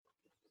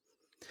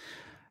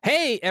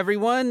Hey,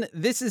 everyone.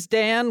 This is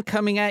Dan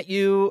coming at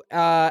you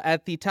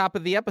at the top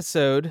of the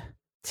episode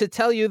to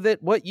tell you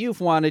that what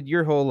you've wanted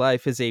your whole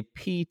life is a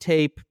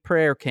P-tape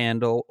prayer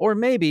candle, or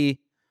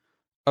maybe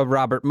a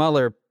Robert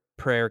Mueller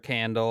prayer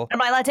candle.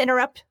 Am I allowed to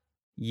interrupt?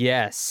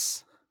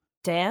 Yes.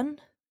 Dan?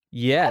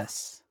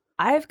 Yes.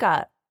 I've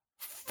got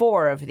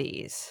 4 of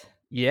these.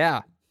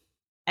 Yeah.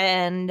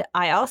 And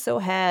I also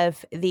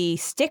have the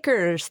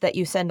stickers that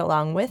you send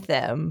along with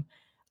them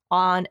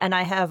and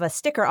I have a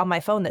sticker on my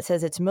phone that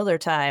says it's Miller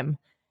time.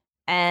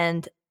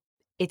 And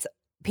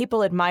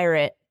people admire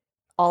it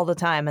all the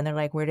time. And they're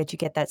like, where did you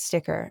get that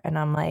sticker? And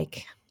I'm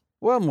like,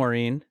 well,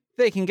 Maureen,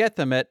 they can get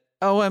them at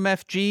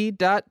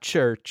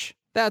omfg.church.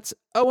 That's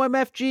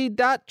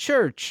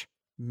omfg.church.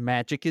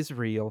 Magic is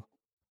real.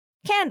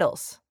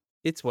 Candles.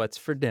 It's what's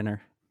for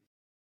dinner.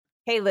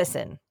 Hey,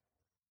 listen.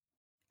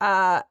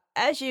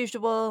 As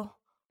usual,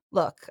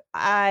 look,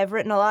 I've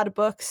written a lot of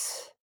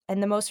books,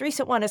 and the most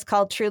recent one is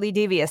called Truly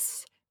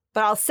Devious.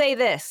 But I'll say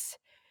this,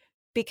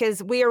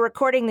 because we are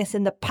recording this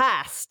in the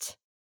past,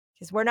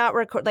 because we're not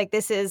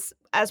this is,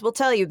 as we'll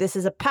tell you, this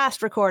is a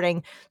past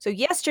recording. So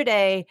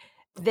yesterday,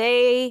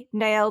 they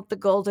nailed the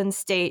Golden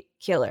State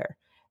Killer.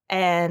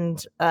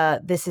 And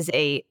this is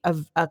a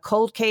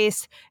cold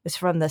case. It's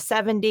from the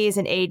 70s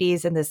and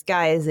 80s, and this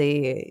guy is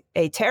a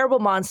terrible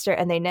monster,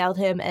 and they nailed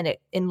him, and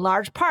it, in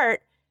large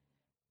part,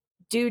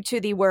 due to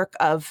the work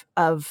of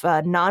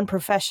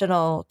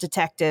non-professional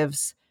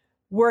detectives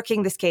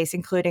working this case,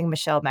 including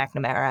Michelle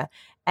McNamara.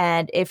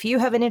 And if you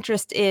have an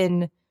interest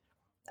in,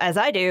 as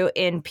I do,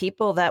 in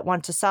people that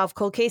want to solve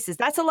cold cases,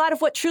 that's a lot of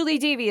what Truly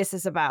Devious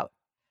is about.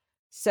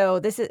 So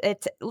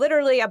it's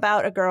literally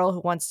about a girl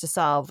who wants to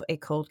solve a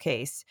cold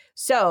case.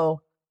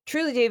 So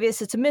Truly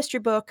Devious, it's a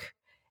mystery book.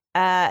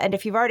 And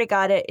if you've already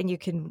got it and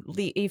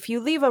if you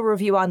leave a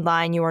review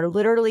online, you are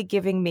literally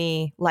giving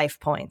me life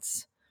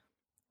points.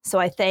 So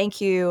I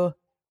thank you.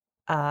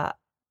 And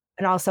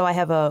also I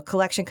have a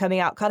collection coming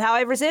out called How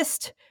I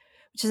Resist,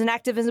 which is an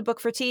activism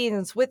book for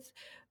teens with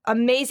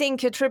amazing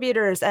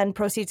contributors and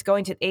proceeds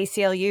going to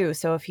ACLU.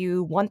 So if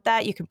you want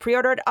that, you can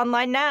pre-order it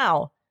online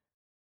now.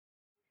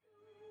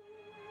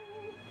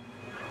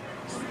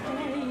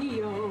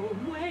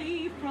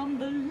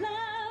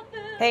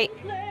 Hey,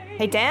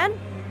 Dan?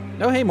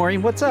 Oh, hey,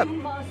 Maureen, what's up?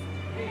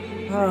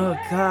 Oh,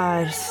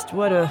 God,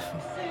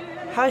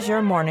 how's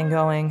your morning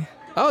going?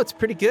 Oh, it's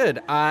pretty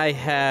good. I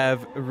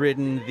have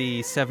ridden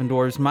the Seven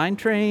Dwarfs Mine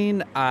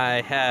Train.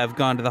 I have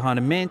gone to the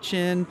Haunted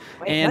Mansion.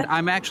 What?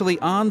 I'm actually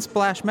on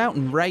Splash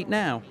Mountain right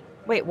now.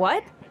 Wait,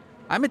 what?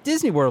 I'm at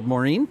Disney World,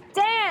 Maureen.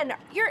 Dan,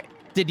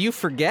 Did you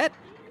forget?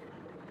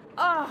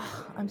 Oh,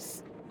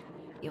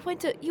 You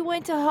went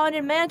to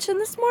Haunted Mansion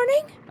this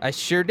morning? I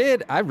sure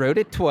did. I rode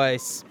it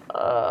twice. It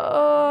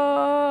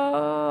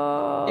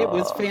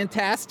was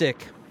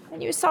fantastic.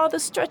 And you saw the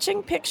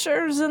stretching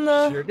pictures and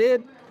the... Sure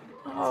did.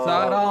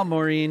 Saw it all,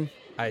 Maureen.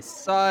 I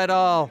saw it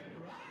all.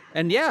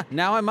 And yeah,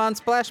 now I'm on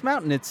Splash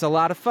Mountain. It's a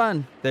lot of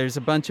fun. There's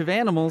a bunch of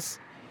animals.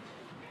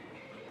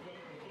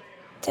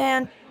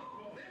 Dan,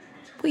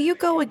 will you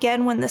go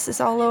again when this is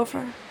all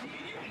over?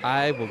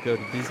 I will go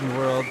to Disney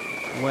World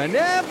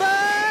whenever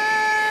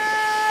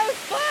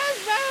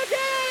Splash Mountain!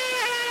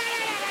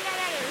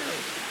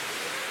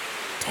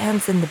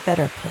 Dan's in the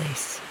better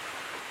place.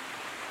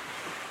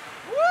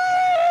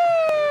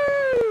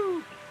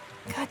 Woo!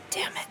 God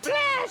damn it.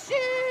 Splashing!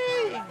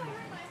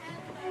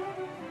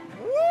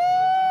 Woo!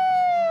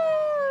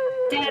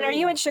 Dan, are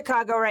you in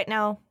Chicago right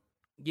now?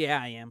 Yeah,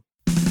 I am.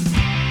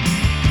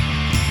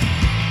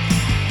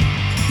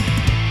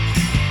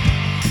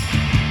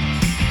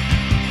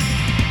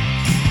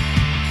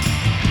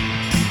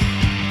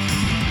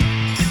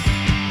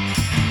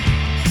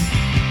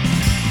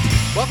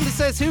 Welcome to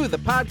Says Who, the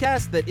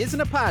podcast that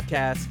isn't a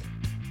podcast.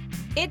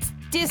 It's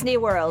Disney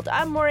World.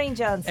 I'm Maureen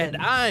Johnson. And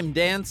I'm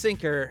Dan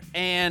Sinker.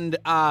 And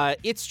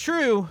it's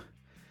true,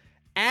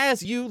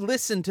 as you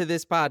listen to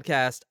this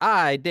podcast,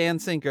 I, Dan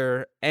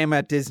Sinker, am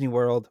at Disney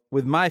World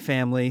with my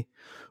family.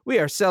 We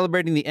are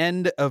celebrating the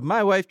end of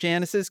my wife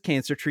Janice's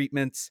cancer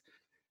treatments.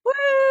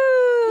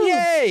 Woo!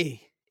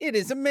 Yay! It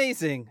is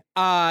amazing.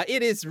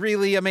 It is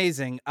really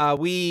amazing.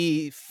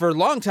 For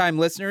longtime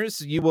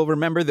listeners, you will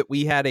remember that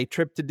we had a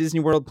trip to Disney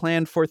World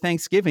planned for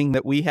Thanksgiving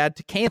that we had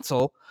to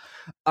cancel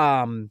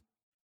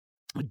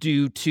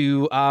due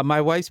to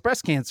my wife's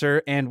breast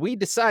cancer. And we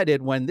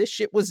decided when this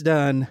shit was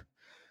done,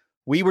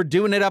 we were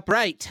doing it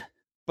upright.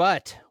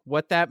 But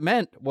what that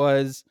meant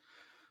was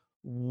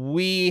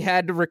we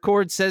had to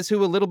record Says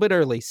Who a little bit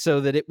early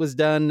so that it was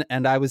done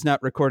and I was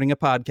not recording a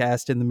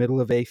podcast in the middle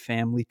of a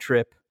family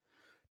trip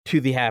to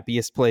the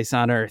happiest place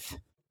on earth.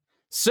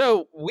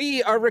 So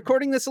we are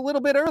recording this a little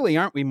bit early,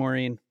 aren't we,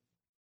 Maureen?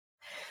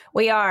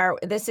 We are.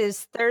 This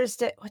is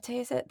Thursday. What day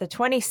is it? The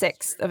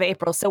 26th of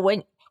April. So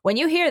when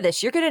you hear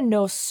this, you're going to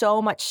know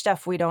so much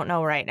stuff we don't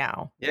know right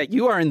now. Yeah,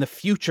 you are in the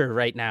future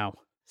right now.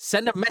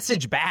 Send a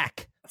message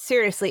back.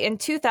 Seriously, in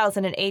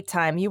 2008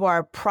 time,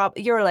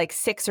 you're like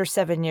 6 or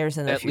 7 years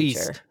in the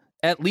future.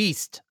 At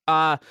least.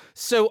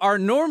 So our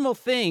normal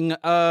thing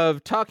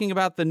of talking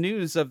about the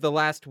news of the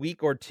last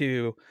week or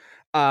two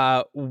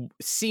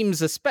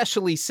seems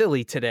especially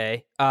silly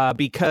today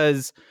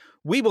because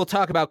we will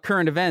talk about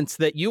current events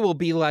that you will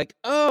be like,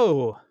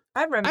 oh,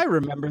 I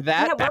remember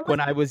that back when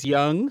I was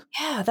young.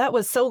 Yeah, that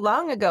was so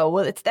long ago.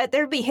 Well, it's that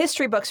there'd be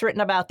history books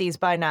written about these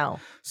by now.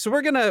 So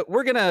we're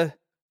gonna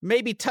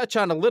maybe touch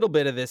on a little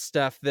bit of this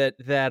stuff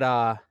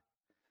that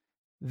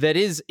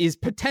is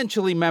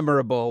potentially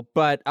memorable,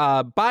 but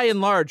by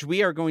and large,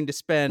 we are going to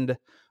spend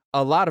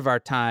a lot of our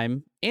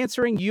time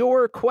answering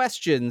your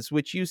questions,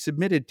 which you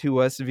submitted to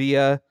us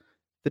via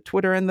the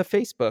Twitter and the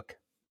Facebook.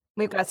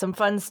 We've got some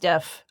fun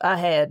stuff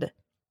ahead.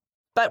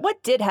 But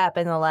what did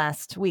happen the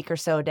last week or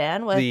so,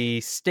 Dan? The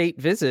state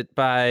visit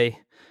by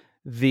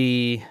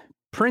the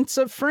Prince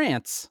of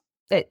France.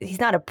 He's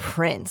not a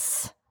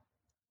prince,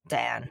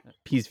 Dan.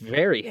 He's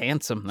very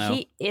handsome, though.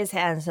 He is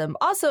handsome.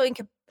 Also,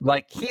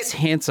 he's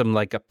handsome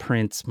like a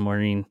prince,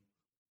 Maureen.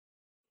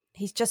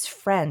 He's just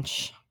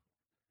French.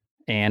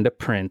 And a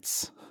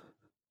prince.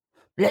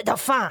 Le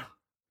Dauphin.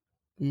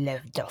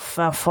 Le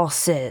Dauphin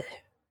français.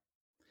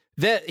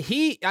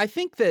 I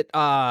think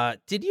that,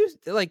 did you,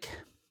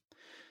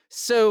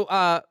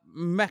 so,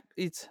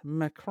 it's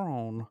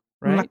Macron,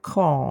 right?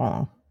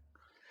 Macron.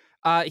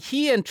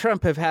 He and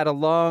Trump have had a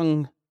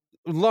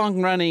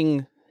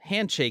long-running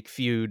handshake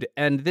feud,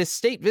 and this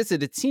state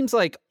visit, it seems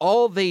like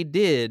all they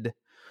did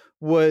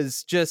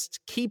was just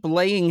keep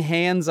laying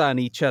hands on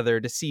each other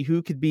to see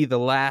who could be the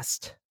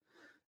last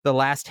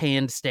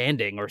hand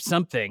standing or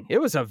something. It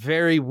was a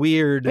very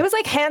weird. It was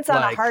like hands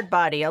on a hard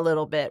body a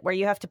little bit, where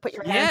you have to put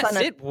your hands on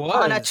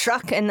a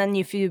truck, and then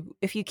if you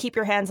keep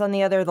your hands on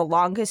the other the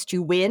longest,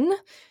 you win.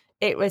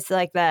 It was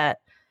like that.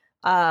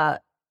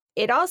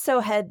 It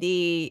also had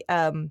the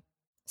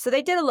so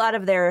they did a lot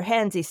of their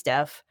handsy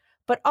stuff,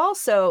 but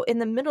also in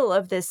the middle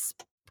of this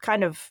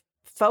kind of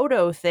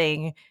photo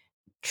thing,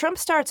 Trump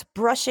starts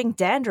brushing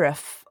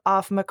dandruff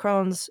off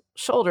Macron's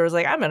shoulders.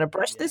 Like, I'm going to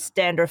brush this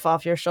dandruff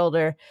off your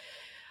shoulder.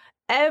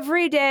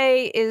 Every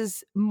day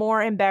is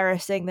more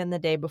embarrassing than the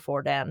day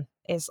before, Dan.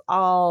 It's a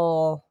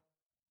lot.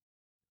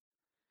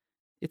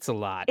 It's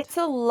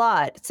a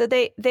lot. So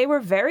they were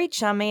very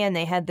chummy, and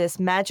they had this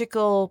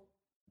magical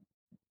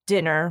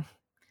dinner,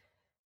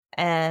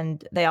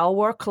 and they all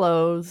wore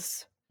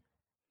clothes.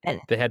 And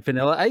they had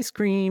vanilla ice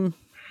cream.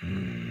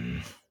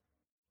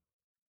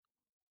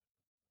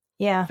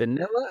 Yeah.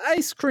 Vanilla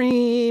ice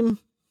cream.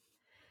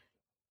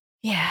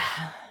 Yeah.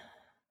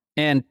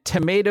 And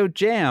tomato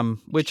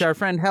jam, which our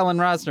friend Helen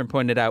Rosner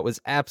pointed out was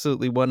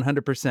absolutely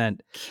 100%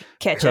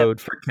 code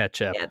for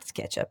ketchup. Yeah, it's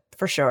ketchup,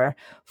 for sure.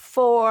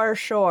 For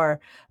sure.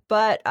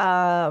 But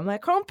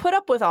Macron put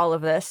up with all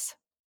of this.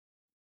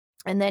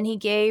 And then he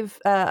gave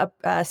a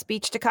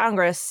speech to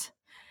Congress.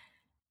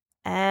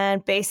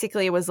 And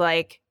basically it was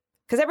like,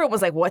 because everyone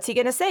was like, what's he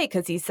going to say?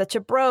 Because he's such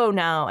a bro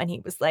now. And he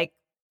was like,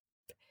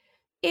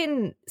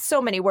 in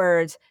so many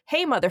words,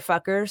 hey,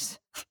 motherfuckers.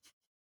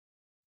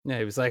 Yeah,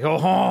 he was like,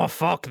 oh,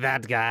 fuck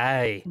that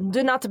guy.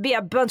 Do not be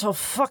a bunch of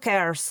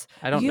fuckers.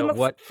 I don't know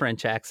what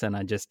French accent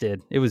I just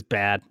did. It was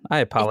bad. I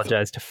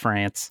apologize to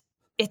France.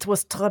 It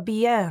was très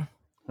bien.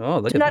 Oh,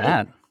 look at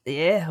that.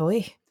 Yeah,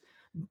 oui.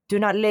 Do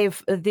not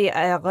leave the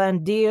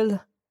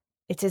Arendelle.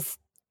 It is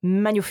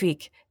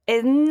magnifique.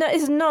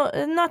 It's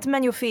not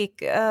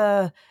magnifique,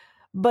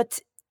 but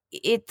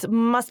it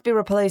must be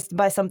replaced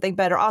by something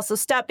better. Also,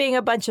 stop being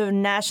a bunch of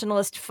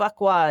nationalist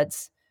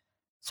fuckwads.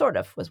 Sort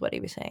of was what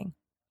he was saying.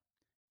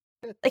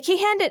 Like he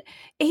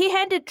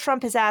handed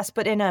Trump his ass,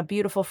 but in a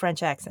beautiful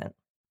French accent.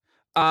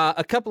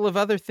 A couple of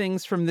other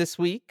things from this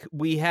week.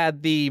 We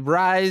had the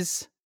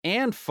rise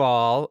and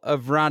fall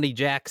of Ronnie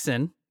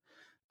Jackson,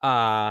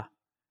 the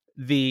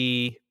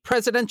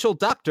presidential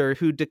doctor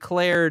who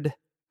declared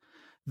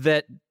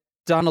that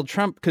Donald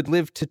Trump could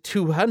live to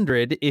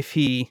 200 if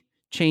he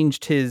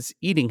changed his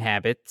eating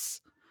habits,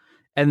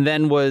 and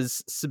then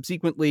was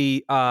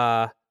subsequently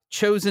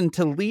chosen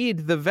to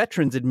lead the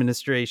Veterans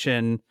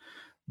Administration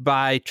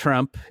by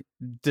Trump,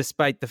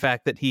 despite the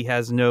fact that he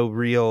has no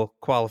real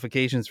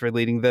qualifications for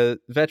leading the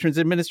Veterans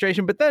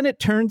Administration. But then it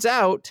turns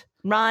out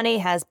Ronnie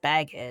has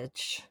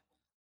baggage.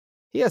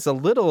 He has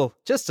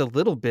just a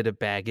little bit of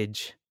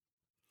baggage.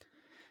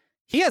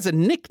 He has a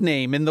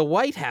nickname in the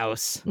White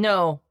House.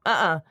 No.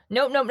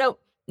 Nope,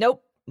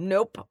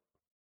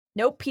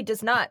 he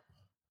does not.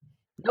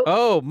 Nope.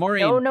 Oh,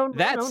 Maureen, no,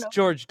 that's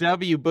George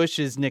W.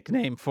 Bush's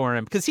nickname for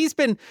him. Because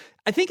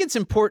I think it's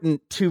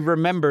important to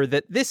remember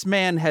that this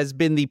man has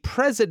been the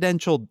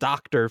presidential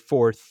doctor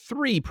for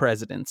 3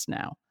 presidents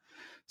now,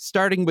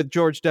 starting with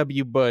George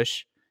W.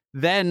 Bush,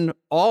 then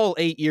all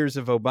 8 years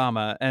of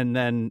Obama, and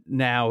then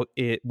now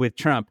with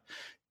Trump.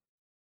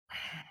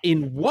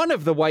 In one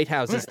of the White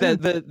Houses,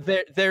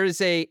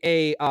 there's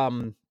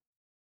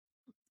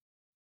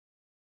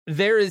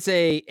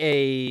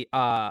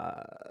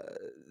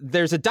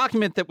a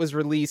document that was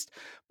released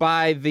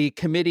by the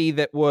committee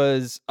that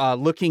was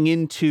looking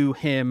into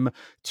him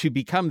to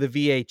become the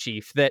VA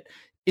chief. That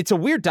it's a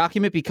weird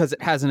document because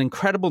it has an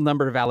incredible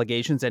number of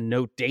allegations and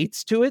no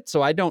dates to it.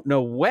 So I don't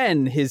know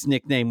when his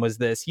nickname was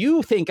this.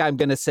 You think I'm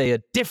going to say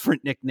a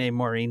different nickname,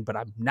 Maureen, but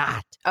I'm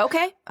not.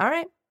 Okay. All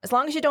right. As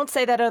long as you don't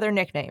say that other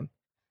nickname.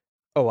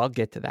 Oh, I'll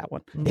get to that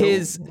one. No.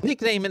 His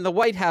nickname in the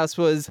White House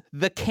was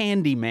the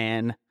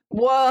Candyman.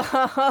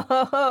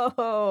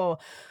 Whoa!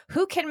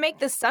 Who can make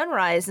the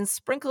sunrise and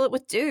sprinkle it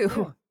with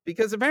dew?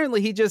 Because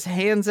apparently he just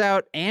hands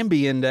out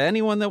Ambien to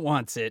anyone that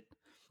wants it.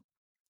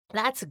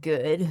 That's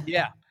good.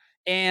 Yeah.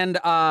 And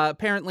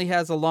apparently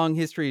has a long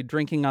history of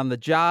drinking on the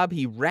job.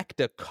 He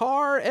wrecked a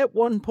car at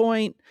one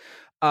point.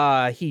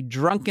 He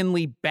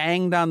drunkenly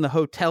banged on the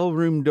hotel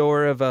room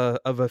door of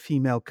a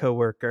female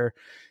coworker.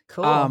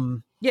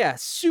 Cool. Yeah,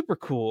 super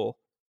cool.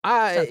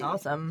 That's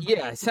awesome.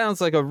 Yeah, sounds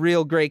like a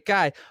real great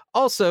guy.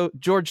 Also,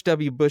 George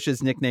W.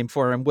 Bush's nickname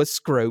for him was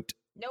Scrote.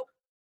 Nope.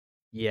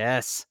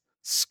 Yes,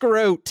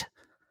 Scrote.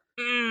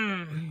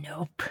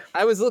 Nope.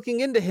 I was looking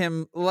into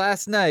him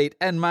last night,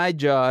 and my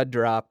jaw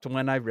dropped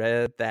when I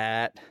read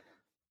that.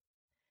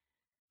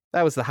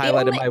 That was the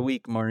highlight of my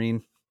week,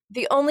 Maureen.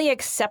 The only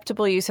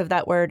acceptable use of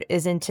that word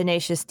is in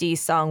Tenacious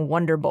D's song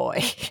Wonder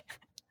Boy.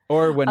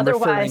 Or when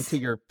referring to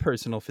your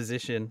personal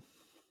physician.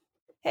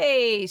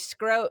 Hey,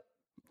 Scrote.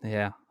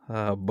 Yeah.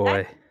 Oh,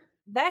 boy.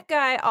 That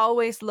guy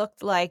always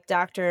looked like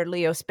Dr.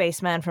 Leo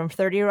Spaceman from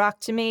 30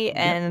 Rock to me,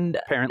 and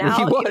apparently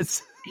he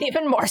was.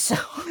 Even more so.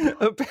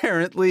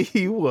 Apparently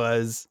he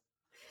was.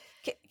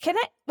 Can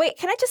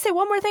I just say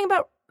one more thing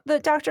about the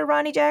Dr.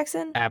 Ronnie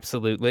Jackson?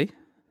 Absolutely.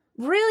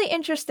 Really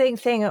interesting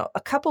thing. A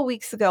couple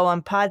weeks ago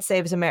on Pod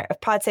Saves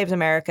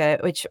America,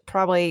 which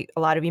probably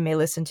a lot of you may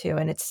listen to,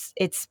 and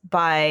it's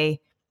by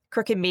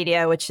Crooked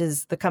Media, which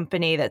is the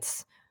company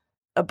that's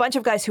a bunch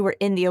of guys who were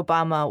in the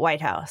Obama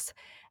White House.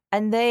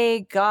 And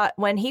they got,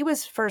 when he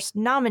was first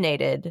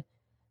nominated,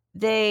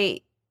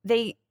 they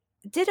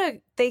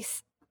sounded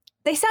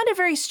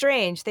very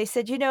strange. They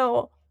said,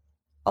 a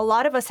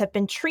lot of us have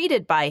been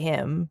treated by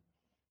him.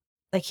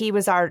 Like he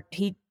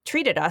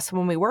treated us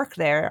when we worked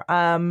there.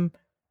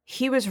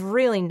 He was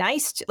really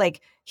nice.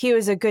 He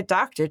was a good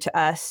doctor to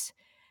us.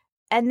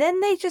 And then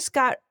they just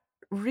got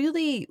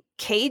really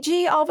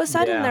cagey all of a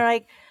sudden. Yeah.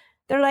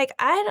 They're like,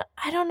 I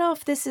don't know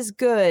if this is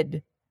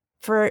good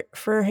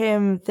for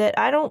him, that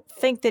I don't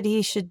think that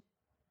he should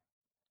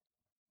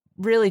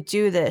really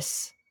do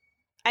this.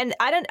 And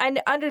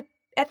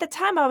at the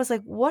time I was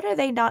like, what are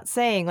they not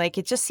saying?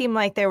 It just seemed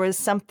like there was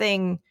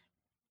something.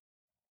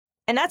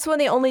 And that's one of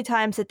the only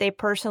times that they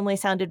personally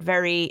sounded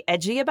very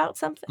edgy about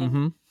something.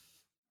 Mm-hmm.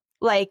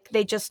 Like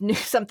they just knew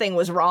something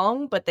was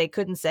wrong, but they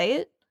couldn't say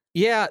it.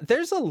 Yeah,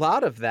 there's a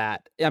lot of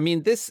that. I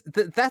mean,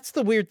 that's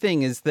the weird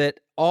thing, is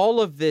that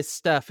all of this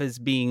stuff is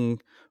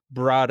being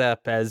brought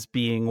up as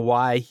being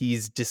why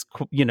he's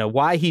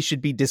why he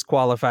should be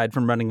disqualified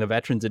from running the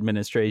Veterans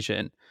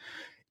Administration.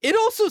 It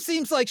also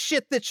seems like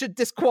shit that should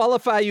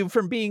disqualify you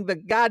from being the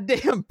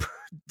goddamn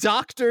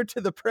doctor to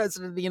the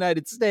president of the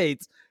United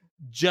States.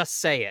 Just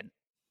saying.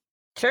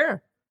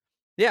 Sure.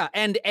 Yeah,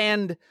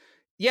 and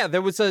yeah,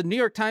 there was a New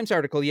York Times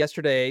article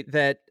yesterday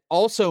that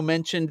also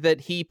mentioned that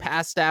he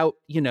passed out,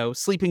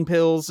 sleeping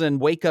pills and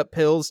wake up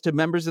pills to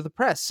members of the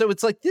press. So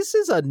it's like, this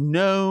is a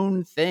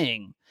known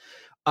thing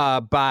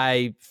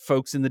by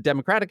folks in the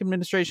Democratic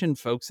administration,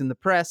 folks in the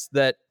press,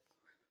 that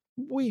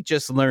we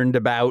just learned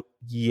about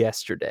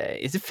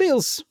yesterday.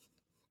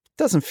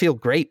 Doesn't feel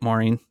great,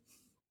 Maureen.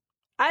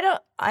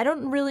 I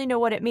don't really know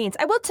what it means.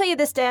 I will tell you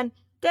this, Dan.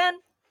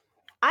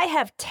 I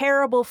have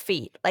terrible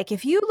feet.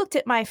 If you looked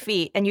at my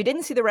feet and you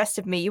didn't see the rest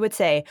of me, you would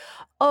say,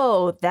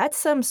 oh,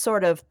 those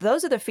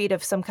are the feet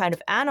of some kind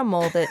of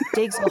animal that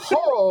digs a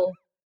hole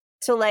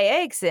to lay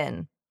eggs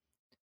in.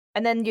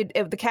 And then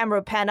the camera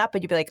would pan up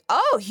and you'd be like,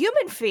 oh,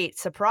 human feet,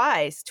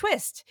 surprise,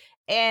 twist.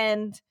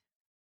 And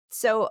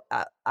so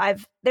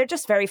they're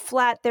just very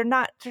flat. They're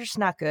just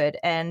not good.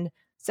 And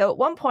so at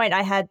one point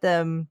I had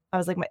them, I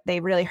was like, they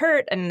really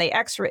hurt, and they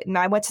x-rayed, and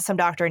I went to some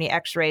doctor and he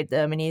x-rayed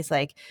them, and he's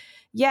like,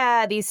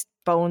 yeah, these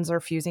bones are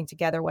fusing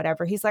together,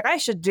 whatever. He's like,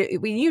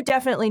 you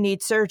definitely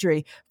need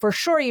surgery. For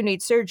sure you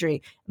need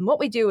surgery. And what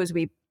we do is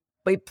we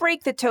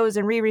break the toes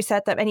and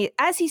reset them. And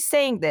as he's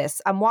saying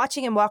this, I'm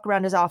watching him walk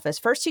around his office.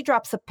 First he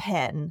drops a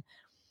pen.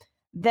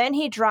 Then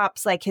he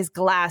drops his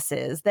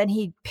glasses. Then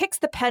he picks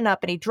the pen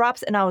up and he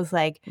drops. And I was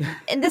like,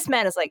 and this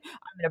man is like,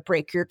 I'm going to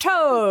break your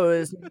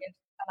toes. And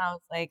I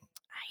was like,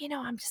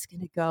 I'm just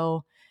going to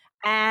go.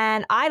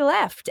 And I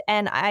left,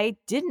 and I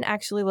didn't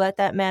actually let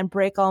that man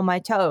break all my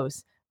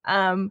toes.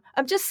 I'm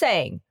just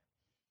saying,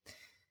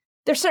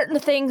 there's certain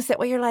things that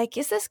where you're like,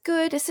 is this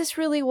good? Is this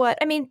really what?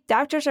 I mean,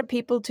 doctors are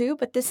people too,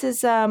 but this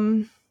is, this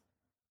doesn't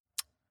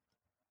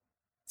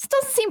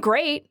seem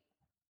great.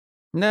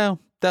 No,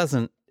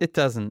 doesn't. It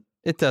doesn't.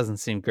 It doesn't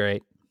seem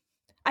great.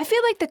 I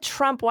feel like the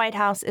Trump White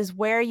House is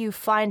where you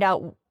find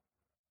out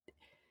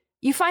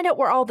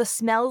where all the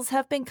smells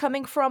have been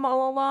coming from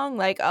all along.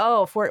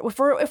 If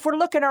we're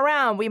looking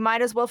around, we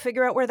might as well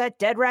figure out where that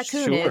dead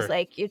raccoon is.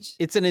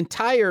 It's an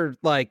entire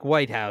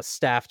White House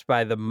staffed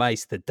by the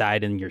mice that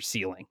died in your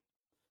ceiling.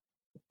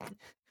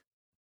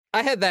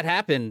 I had that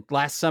happen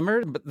last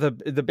summer. But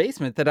the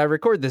basement that I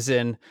record this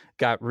in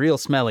got real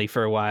smelly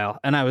for a while,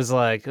 and I was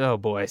like, oh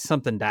boy,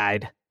 something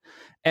died.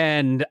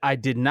 And I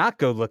did not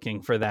go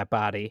looking for that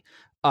body.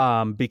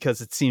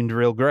 because it seemed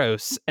real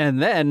gross.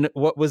 And then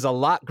what was a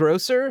lot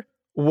grosser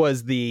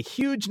was the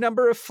huge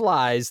number of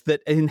flies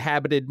that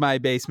inhabited my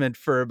basement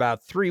for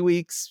about 3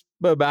 weeks,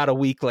 about a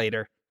week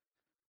later.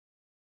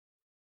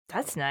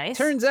 That's nice.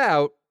 Turns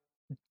out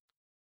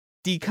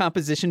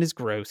decomposition is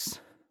gross.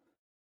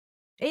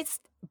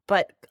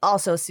 But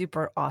also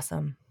super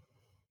awesome.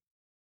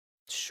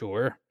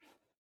 Sure.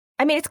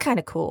 I mean, it's kind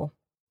of cool.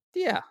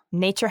 Yeah.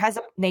 Nature has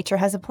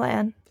a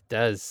plan. It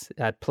does.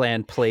 That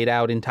plan played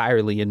out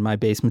entirely in my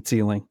basement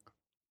ceiling.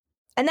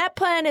 And that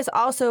plan is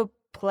also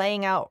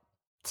playing out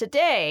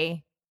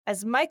today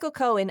as Michael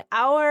Cohen,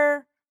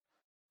 our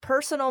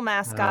personal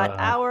mascot,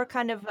 our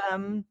kind of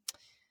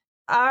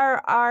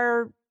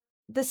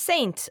the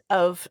saint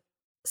of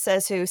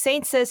Says Who.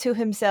 Saint Says Who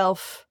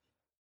himself,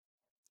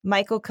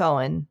 Michael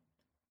Cohen,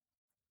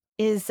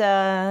 is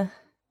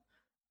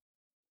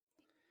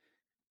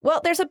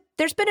well, there's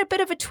been a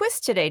bit of a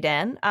twist today,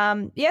 Dan.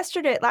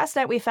 Last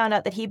night we found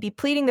out that he'd be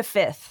pleading the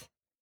fifth.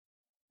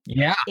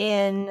 Yeah.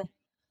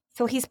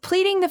 So he's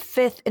pleading the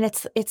fifth, and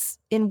it's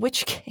in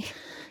which case?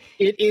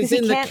 It is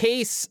in the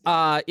case.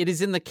 It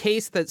is in the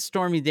case that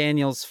Stormy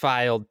Daniels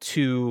filed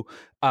to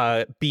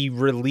be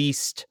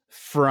released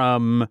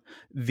from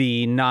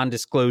the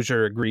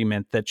non-disclosure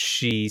agreement that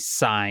she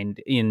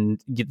signed, in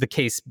the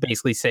case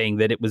basically saying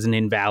that it was an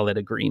invalid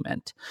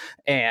agreement,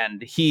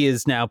 and he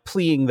is now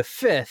pleading the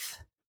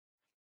fifth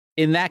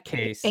in that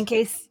case. In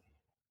case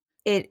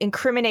it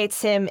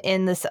incriminates him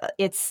in this,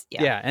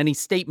 any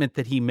statement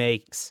that he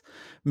makes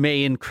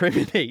may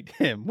incriminate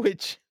him,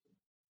 which.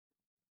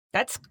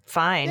 That's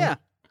fine. Yeah,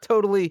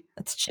 totally.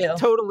 That's chill.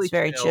 Totally it's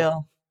very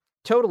chill.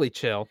 Totally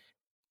chill.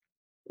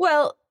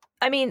 Well,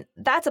 I mean,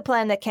 that's a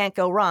plan that can't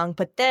go wrong.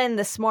 But then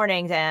this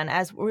morning, Dan,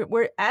 as we're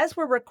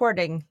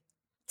recording,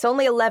 it's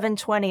only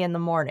 11:20 in the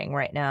morning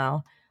right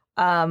now.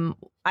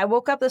 I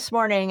woke up this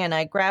morning and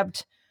I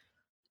grabbed.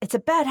 It's a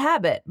bad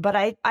habit, but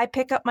I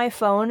pick up my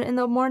phone in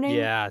the morning.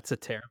 Yeah, it's a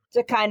terrible.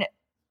 To kind of,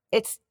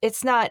 it's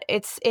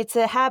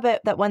a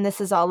habit that when this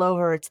is all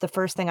over, it's the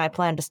first thing I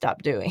plan to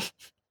stop doing.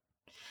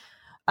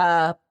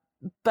 But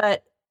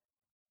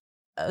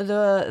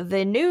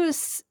the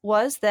news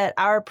was that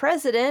our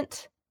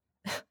president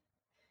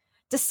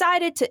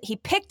decided he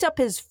picked up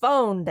his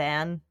phone,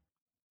 Dan.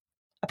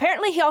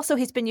 Apparently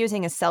he's been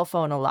using his cell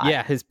phone a lot.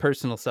 Yeah, his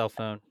personal cell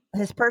phone.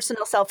 His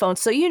personal cell phone.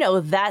 So,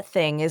 that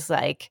thing is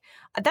like,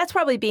 that's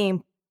probably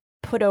being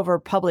put over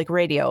public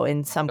radio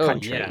in some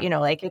country. Yeah.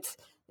 Like it's,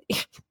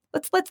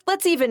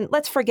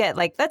 let's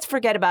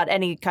forget about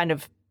any kind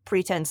of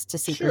pretense to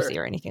secrecy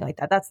or anything like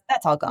that. That's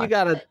all gone. You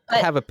gotta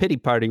have a pity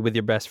party with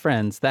your best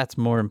friends. That's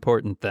more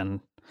important than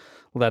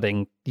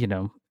letting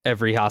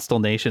every hostile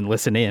nation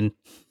listen in.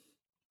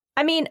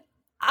 I mean,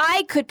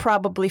 I could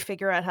probably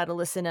figure out how to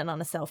listen in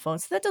on a cell phone,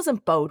 so that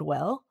doesn't bode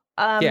well.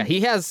 Yeah, he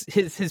has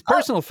his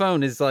personal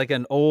phone is like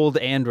an old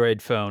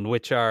Android phone,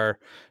 which are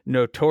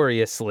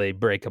notoriously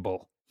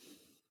breakable.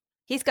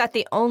 He's got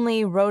the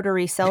only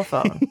rotary cell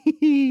phone.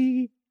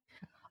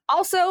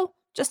 Also,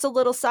 just a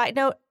little side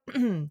note.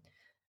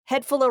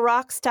 Head full of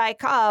rocks, Ty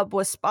Cobb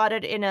was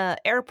spotted in an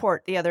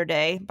airport the other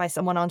day by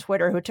someone on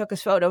Twitter who took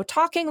his photo,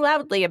 talking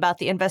loudly about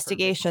the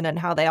investigation and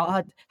how they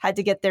all had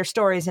to get their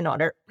stories in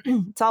order.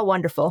 It's all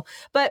wonderful.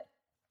 But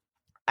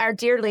our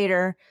dear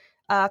leader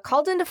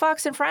called into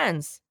Fox and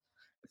Friends.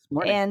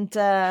 And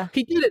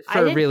he did it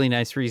for a really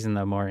nice reason,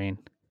 though, Maureen.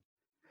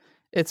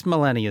 It's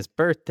Melania's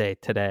birthday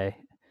today.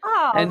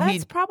 Oh, and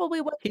that's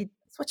probably what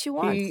she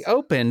wants. He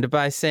opened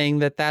by saying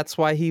that's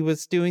why he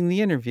was doing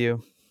the interview.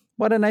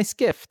 What a nice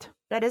gift.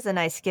 That is a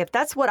nice gift.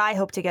 That's what I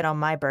hope to get on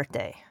my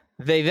birthday.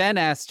 They then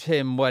asked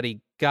him what he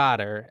got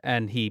her,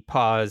 and he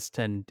paused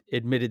and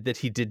admitted that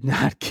he did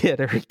not get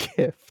her a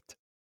gift,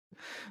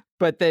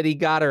 but that he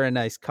got her a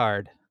nice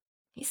card.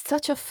 He's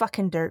such a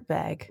fucking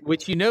dirtbag.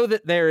 Which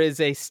that there is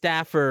a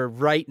staffer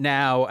right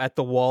now at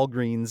the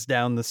Walgreens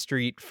down the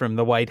street from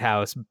the White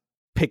House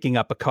picking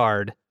up a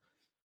card.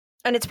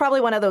 And it's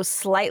probably one of those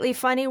slightly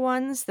funny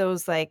ones.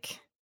 Those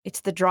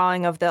it's the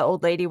drawing of the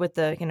old lady with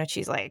the,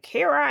 she's like,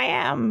 here I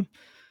am.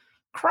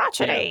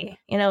 Crotchety,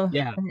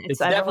 Yeah, it's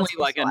definitely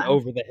like an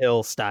over the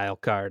hill style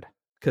card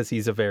because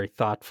he's a very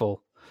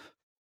thoughtful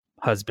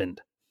husband.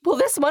 Will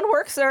this one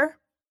work, sir?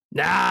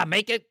 Nah,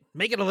 make it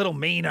a little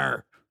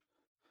meaner.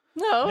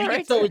 No, make right,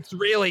 it so it's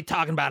really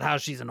talking about how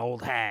she's an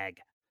old hag.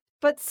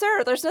 But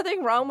sir, there's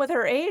nothing wrong with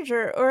her age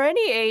or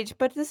any age.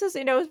 But this is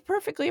a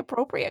perfectly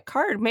appropriate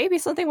card. Maybe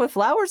something with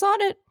flowers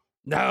on it.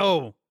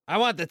 No, I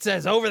want that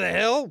says over the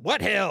hill.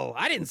 What hill?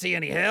 I didn't see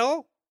any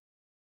hill.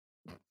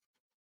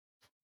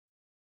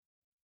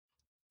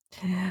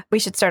 We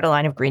should start a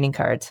line of greeting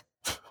cards.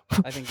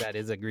 I think that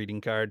is a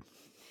greeting card.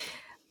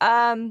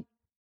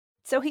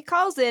 So he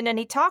calls in and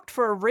he talked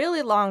for a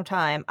really long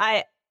time.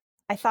 I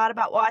thought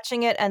about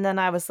watching it, and then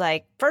I was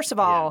like, first of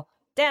all,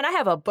 Dan, I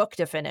have a book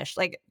to finish.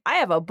 I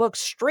have a book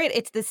straight.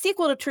 It's the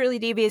sequel to Truly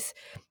Devious.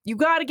 You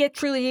got to get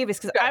Truly Devious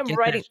because I'm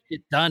writing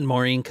it done,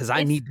 Maureen, because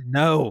I need to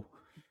know.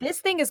 This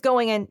thing is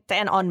going in,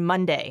 Dan, on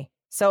Monday.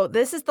 So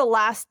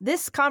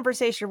this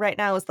conversation right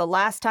now is the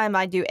last time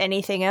I do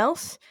anything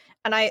else.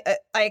 and I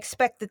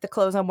expect that the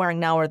clothes I'm wearing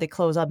now are the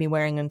clothes I'll be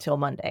wearing until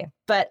Monday.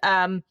 But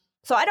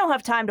so I don't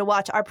have time to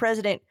watch our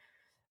president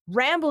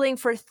rambling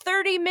for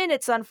 30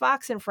 minutes on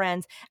Fox and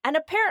Friends, and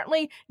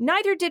apparently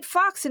neither did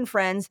Fox and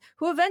Friends,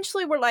 who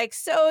eventually were like,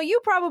 so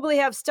you probably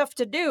have stuff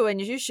to do and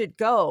you should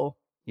go.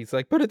 He's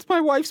like, but it's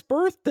my wife's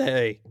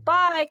birthday.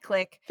 Bye,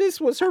 click.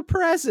 This was her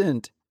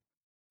present.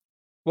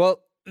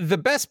 Well, the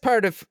best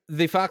part of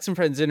the Fox and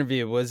Friends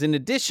interview was, in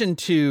addition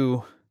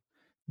to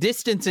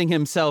distancing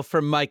himself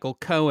from Michael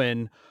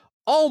Cohen,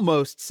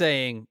 almost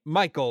saying,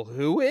 Michael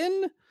who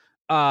in?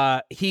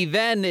 He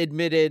then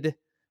admitted,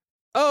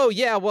 oh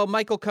yeah, well,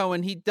 Michael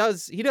Cohen, he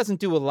doesn't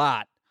do a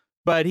lot,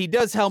 but he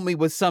does help me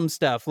with some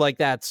stuff, like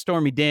that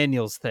Stormy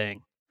Daniels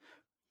thing,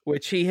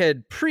 which he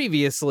had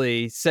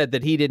previously said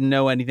that he didn't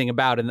know anything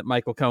about and that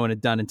Michael Cohen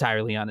had done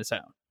entirely on his own.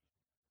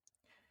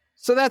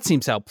 So that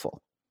seems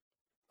helpful.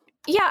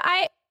 Yeah,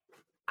 I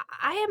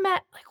am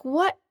at, like,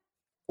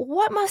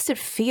 what must it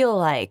feel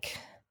like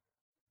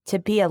to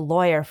be a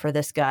lawyer for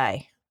this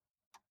guy?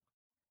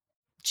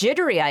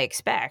 Jittery, I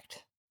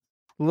expect.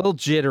 A little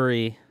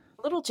jittery.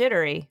 A little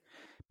jittery.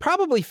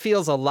 Probably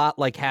feels a lot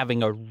like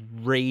having a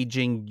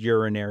raging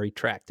urinary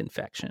tract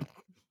infection.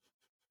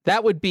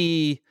 That would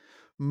be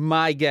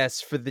my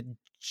guess for the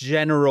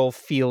general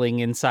feeling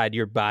inside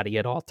your body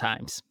at all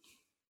times.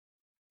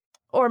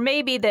 Or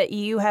maybe that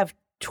you have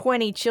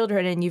 20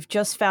 children and you've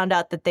just found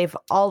out that they've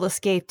all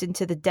escaped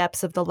into the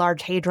depths of the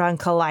Large Hadron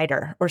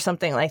Collider or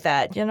something like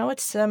that. You know,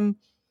 it's not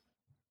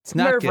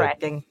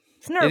nerve-wracking.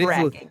 It's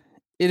nerve-wracking.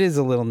 It is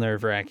a little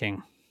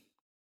nerve-wracking.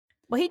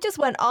 Well, he just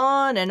went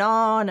on and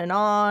on and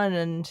on,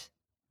 and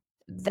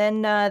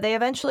then they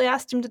eventually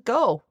asked him to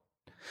go.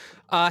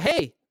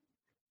 Hey,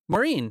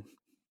 Maureen,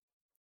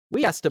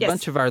 we asked a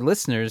bunch of our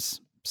listeners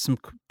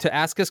to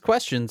ask us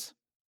questions.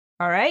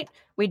 All right,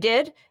 we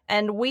did,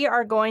 and we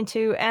are going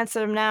to answer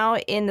them now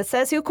in the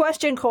Says Who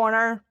question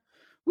corner.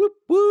 Whoop,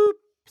 whoop.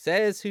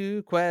 Says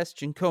Who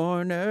question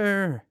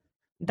corner.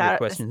 Your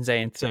questions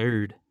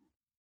answered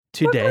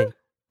today.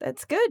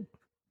 That's good.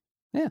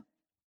 Yeah,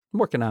 I'm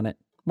working on it.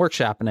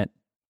 Workshopping it.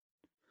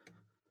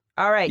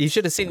 All right. You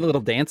should have seen the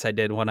little dance I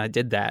did when I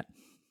did that.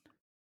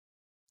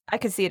 I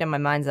could see it in my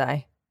mind's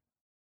eye.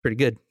 Pretty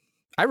good.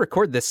 I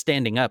record this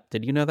standing up.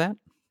 Did you know that?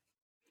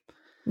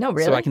 No,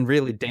 really? So I can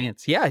really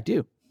dance. Yeah, I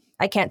do.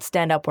 I can't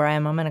stand up where I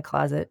am. I'm in a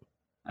closet.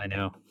 I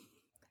know.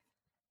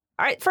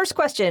 All right. First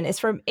question is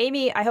from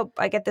Amy. I hope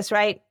I get this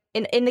right.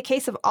 In the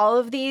case of all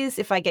of these,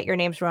 if I get your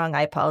names wrong,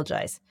 I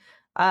apologize.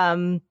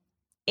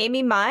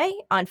 Amy Mai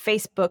on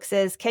Facebook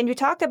says, can you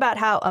talk about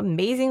how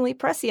amazingly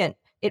prescient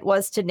it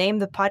was to name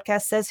the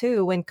podcast Says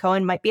Who when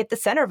Cohen might be at the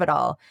center of it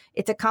all?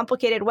 It's a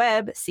complicated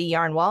web, see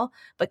yarn wall,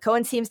 but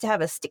Cohen seems to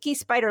have a sticky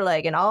spider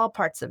leg in all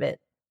parts of it.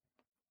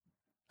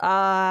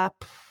 It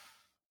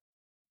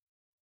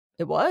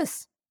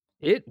was.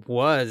 It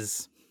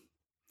was.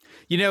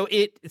 You know,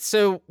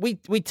 so we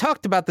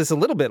talked about this a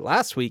little bit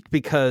last week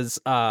because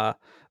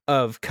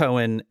of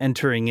Cohen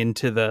entering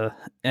into the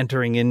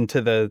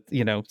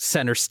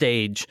center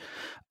stage.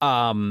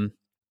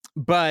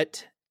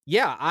 But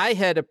yeah, I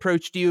had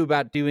approached you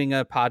about doing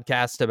a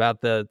podcast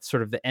about the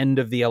sort of the end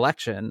of the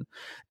election,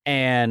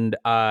 and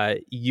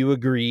you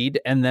agreed,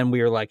 and then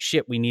we were like,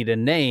 shit, we need a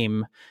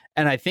name.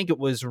 And I think it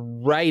was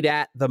right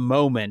at the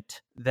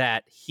moment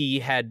that he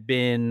had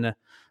been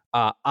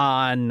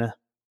on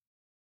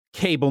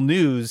cable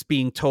news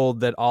being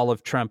told that all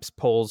of Trump's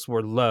polls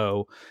were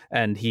low,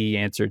 and he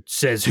answered,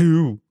 Says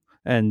Who?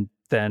 And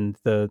then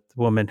the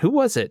woman, who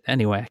was it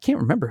anyway? I can't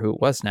remember who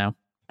it was now.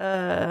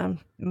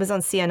 It was on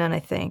CNN, I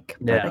think.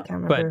 But yeah, I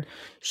can't remember. But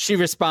she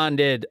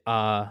responded,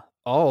 all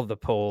of the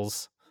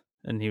polls,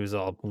 and he was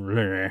all,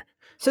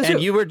 Says and Who?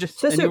 you were just,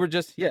 Says and Who? you were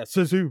just, yeah,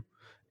 Says Who?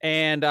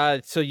 And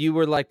so you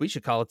were like, we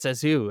should call it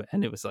Says Who?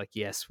 And it was like,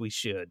 yes, we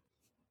should.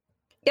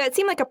 Yeah, it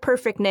seemed like a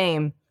perfect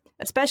name,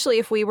 especially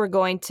if we were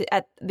going to,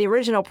 at the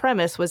original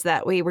premise was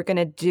that we were going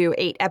to do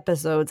 8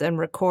 episodes and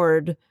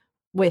record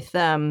with,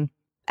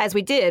 as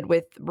we did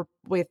with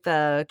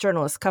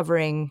journalists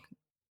covering.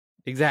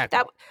 Exactly.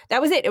 That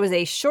was it. It was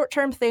a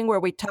short-term thing where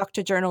we talked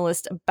to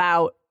journalists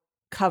about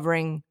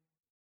covering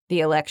the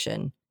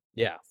election.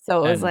 Yeah.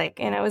 So it was like,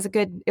 and it was a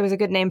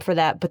good name for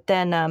that. But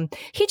then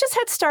he just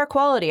had star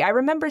quality. I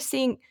remember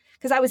seeing,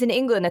 because I was in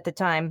England at the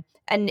time,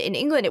 and in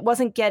England it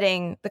wasn't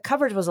getting, the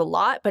coverage was a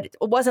lot, but it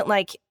wasn't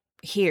like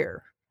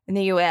here in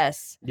the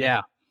US.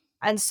 Yeah.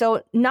 And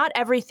so not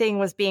everything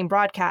was being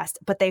broadcast,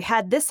 but they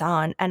had this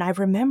on, and I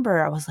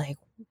remember I was like,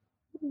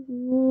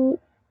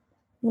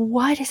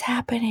 what is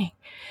happening?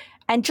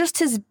 And just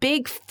his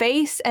big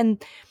face,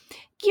 and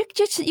you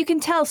can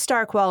tell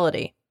star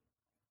quality.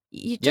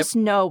 You just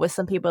know with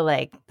some people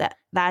like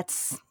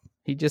that's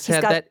he just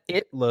had that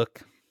it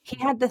look. He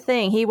had the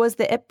thing. He was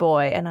the it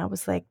boy, and I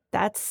was like,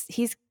 that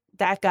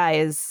guy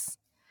is.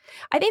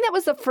 I think that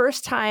was the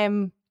first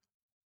time.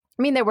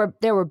 I mean,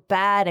 there were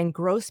bad and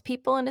gross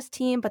people in his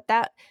team, but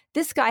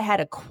this guy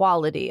had a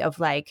quality of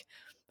like,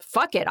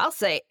 fuck it, I'll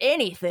say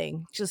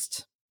anything.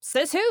 Just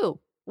Says Who?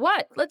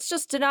 What? Let's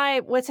just deny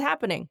what's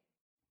happening.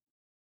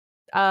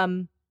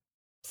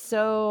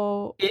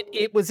 So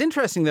it was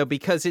interesting though,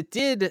 because it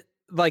did,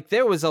 like,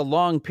 there was a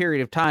long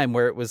period of time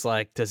where it was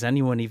like, does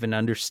anyone even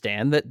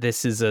understand that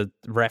this is a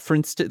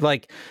reference to,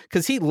 like,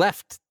 because he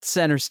left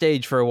center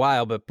stage for a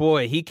while, but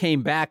boy, he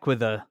came back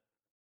with a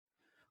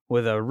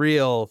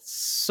real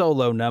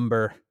solo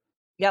number.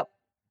 Yep.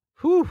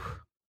 Whew.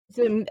 It's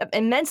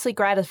immensely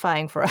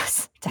gratifying for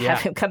us to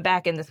have him come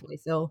back in this way.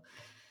 So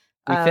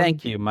we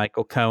thank you,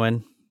 Michael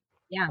Cohen.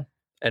 Yeah.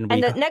 And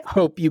we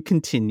hope you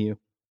continue.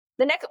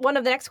 One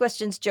of the next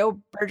questions,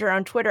 Joe Berger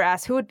on Twitter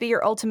asked, who would be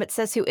your ultimate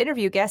Says Who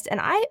interview guest? And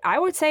I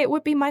would say it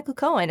would be Michael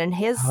Cohen, and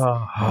he's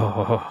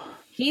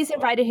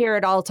invited here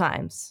at all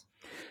times.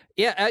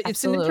 Yeah,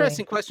 it's an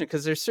interesting question,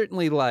 because there's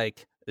certainly,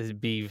 like,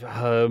 it'd be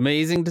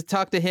amazing to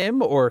talk to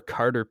him or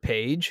Carter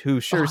Page, who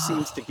sure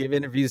seems to give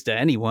interviews to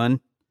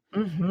anyone.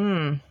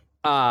 Mm-hmm.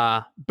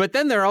 But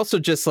then they're also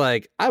just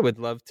like, I would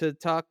love to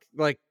talk,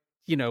 like,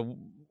 you know,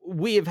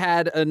 we have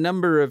had a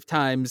number of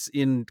times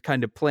in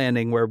kind of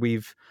planning where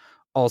we've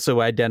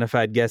also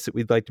identified guests that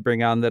we'd like to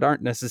bring on that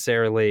aren't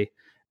necessarily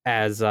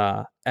as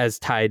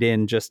tied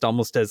in, just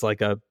almost as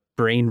like a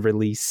brain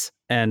release.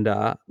 And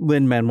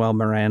Lin-Manuel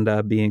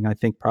Miranda being, I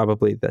think,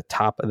 probably the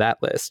top of that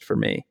list for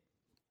me.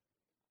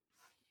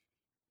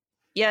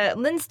 Yeah,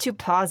 Lin's too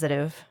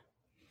positive.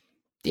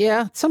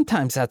 Yeah,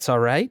 sometimes that's all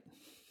right.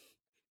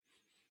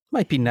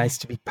 Might be nice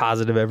to be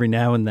positive every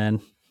now and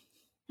then.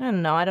 I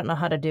don't know. I don't know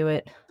how to do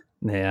it.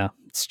 Yeah,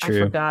 it's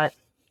true. I forgot.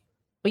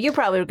 Well, you're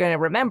probably going to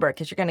remember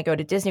because you're going to go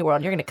to Disney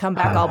World. You're going to come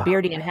back all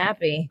beardy and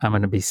happy. I'm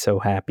going to be so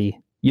happy.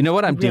 You know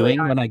what I'm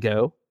doing when I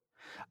go?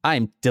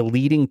 I'm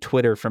deleting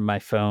Twitter from my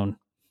phone.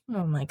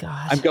 Oh, my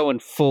gosh. I'm going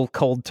full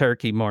cold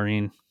turkey,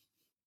 Maureen.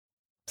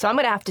 So I'm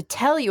going to have to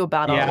tell you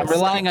about all this. Yeah, I'm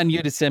relying on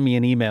you to send me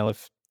an email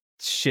if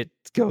shit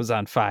goes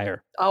on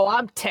fire. Oh,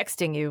 I'm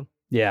texting you.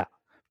 Yeah.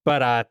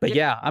 But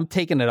yeah, I'm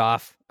taking it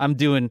off. I'm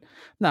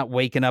not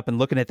waking up and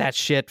looking at that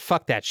shit.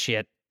 Fuck that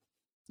shit.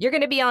 You're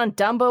going to be on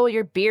Dumbo,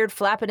 your beard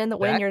flapping in the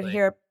wind. You're going to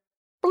hear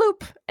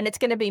bloop, and it's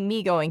going to be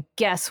me going,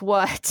 guess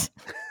what?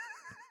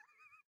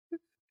 And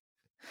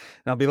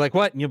I'll be like,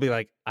 what? And you'll be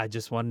like, I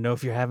just want to know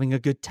if you're having a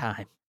good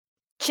time.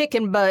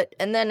 Chicken butt,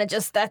 and then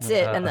that's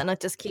it. And then I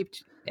just keep,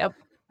 yep.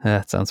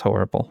 That sounds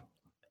horrible.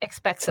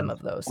 Expect some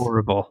of those.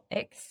 Horrible.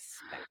 All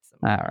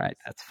right,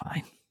 that's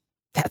fine.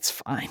 That's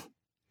fine.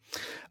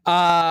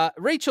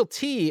 Rachel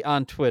T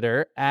on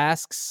Twitter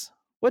asks,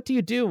 what do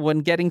you do when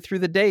getting through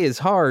the day is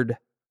hard?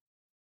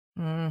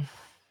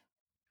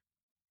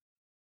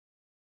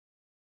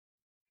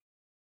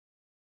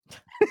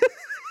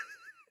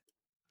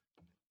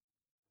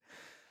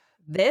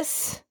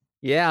 This?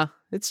 Yeah,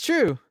 it's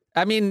true.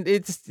 I mean,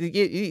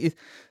 the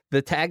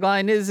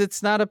tagline is,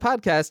 it's not a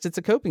podcast, it's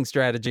a coping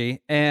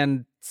strategy.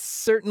 And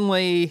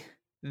certainly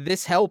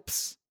this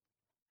helps.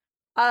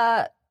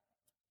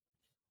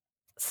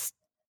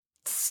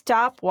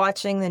 Stop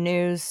watching the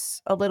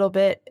news a little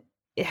bit.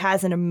 It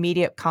has an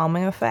immediate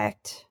calming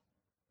effect.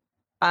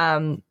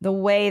 The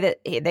way that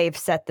they've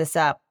set this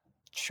up,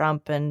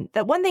 Trump, and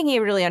that one thing he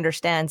really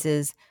understands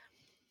is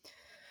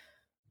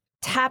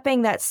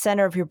tapping that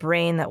center of your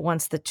brain that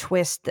wants the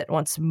twist, that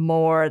wants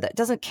more, that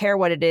doesn't care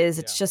what it is.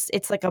 It's just,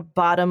 it's like a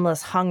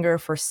bottomless hunger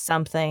for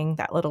something,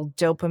 that little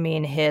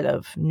dopamine hit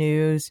of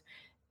news,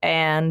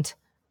 and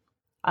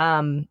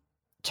trying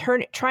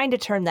to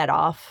turn that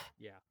off.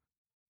 Yeah.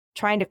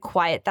 Trying to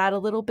quiet that a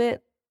little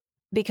bit,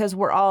 because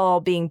we're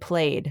all being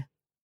played.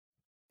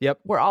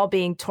 Yep. We're all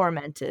being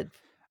tormented.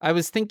 I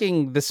was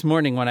thinking this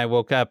morning when I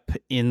woke up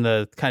in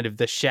the kind of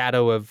the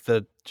shadow of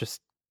the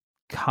just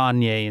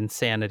Kanye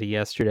insanity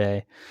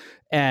yesterday,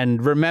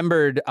 and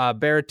remembered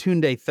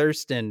Baratunde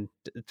Thurston,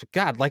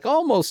 God, like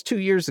almost 2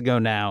 years ago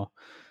now,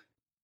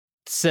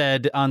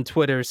 said on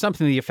Twitter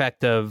something to the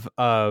effect of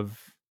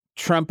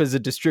Trump is a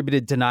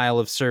distributed denial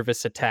of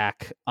service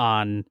attack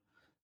on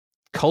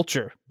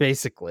culture,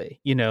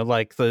 basically. You know,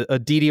 like a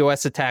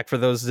DDoS attack, for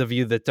those of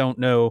you that don't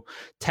know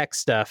tech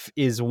stuff,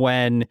 is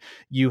when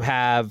you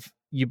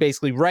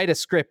basically write a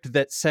script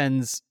that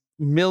sends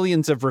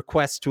millions of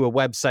requests to a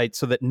website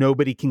so that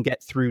nobody can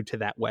get through to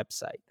that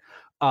website.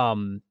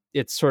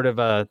 It's sort of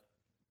a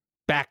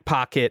back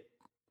pocket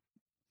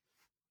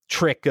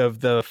trick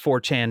of the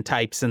 4chan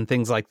types and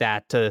things like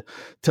that to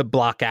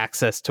block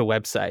access to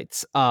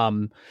websites.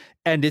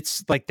 And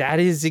it's like, that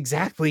is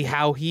exactly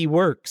how he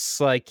works.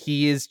 Like,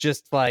 he is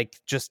just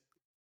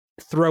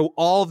throw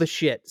all the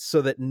shit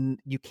so that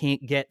you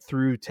can't get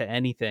through to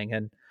anything,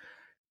 and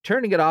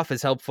turning it off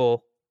is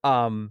helpful.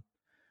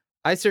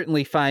 I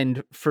certainly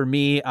find, for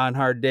me, on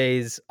hard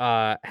days,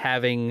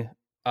 having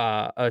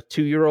a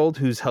 2-year-old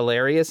who's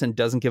hilarious and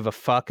doesn't give a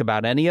fuck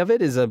about any of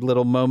it is a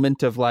little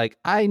moment of like,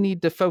 I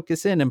need to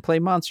focus in and play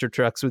Monster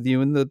Trucks with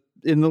you in the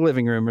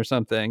living room or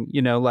something,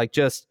 you know, like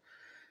just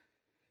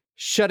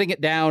shutting it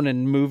down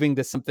and moving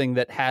to something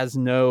that has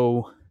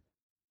no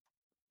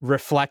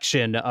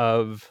reflection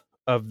of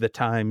the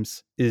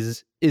times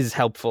is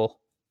helpful.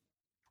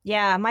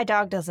 Yeah, my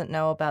dog doesn't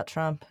know about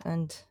Trump,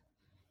 and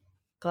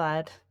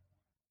glad.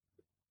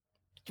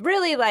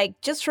 Really,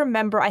 like, just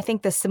remember, I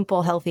think, the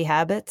simple, healthy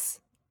habits.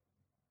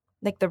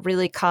 like the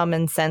really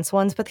common sense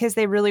ones because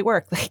they really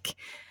work. Like,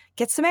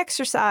 get some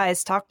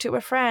exercise, talk to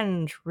a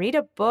friend, read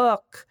a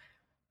book,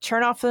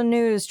 turn off the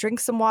news, drink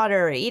some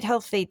water, eat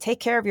healthy, take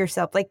care of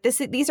yourself. Like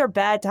these are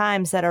bad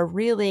times that are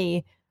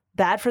really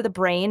bad for the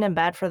brain and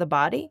bad for the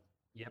body.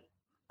 Yep.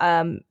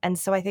 And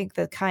so I think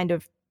the kind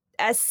of,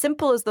 as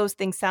simple as those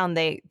things sound,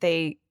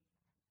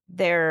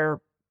 they're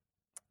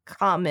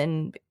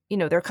common,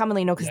 they're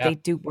commonly known because they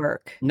do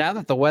work. Now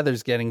that the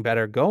weather's getting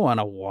better, go on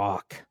a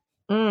walk.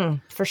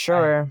 For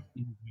sure. I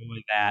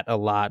enjoy that a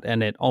lot,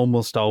 and it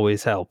almost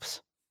always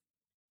helps.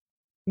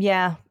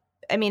 Yeah.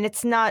 I mean,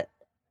 we're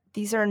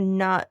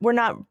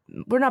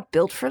not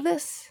built for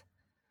this.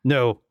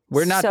 No,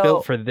 we're not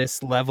built for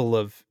this level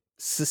of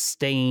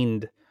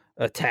sustained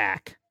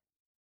attack.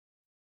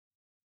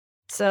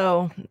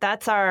 So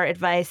that's our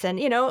advice. And,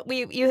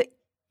 you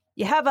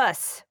have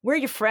us. We're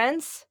your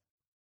friends.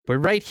 We're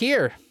right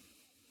here.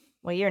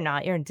 Well, you're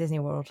not. You're in Disney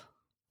World.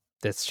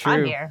 That's true.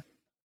 I'm here.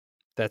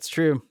 That's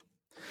true.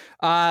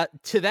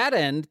 To that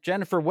end,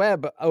 Jennifer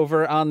Webb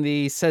over on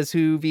the Says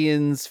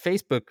Whovians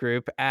Facebook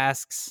group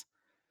asks,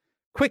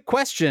 quick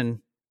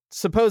question.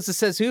 Suppose the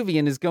Says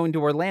Whovian is going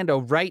to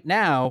Orlando right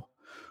now.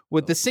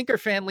 Would the Sinker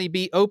family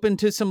be open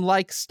to some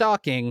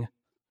stalking?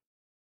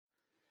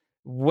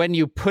 When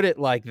you put it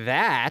like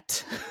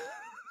that,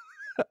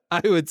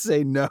 I would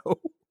say no.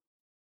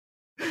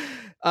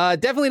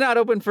 Definitely not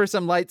open for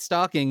some light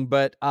stalking,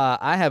 but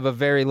I have a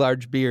very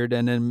large beard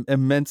and am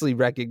immensely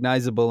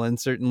recognizable. And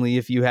certainly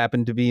if you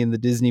happen to be in the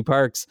Disney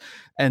parks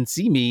and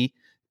see me,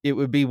 it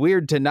would be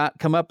weird to not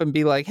come up and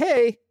be like,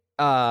 hey.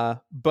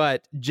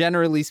 But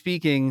generally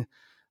speaking,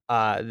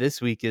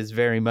 this week is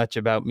very much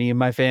about me and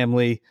my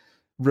family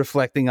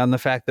reflecting on the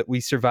fact that we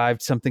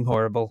survived something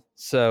horrible.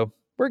 So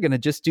we're going to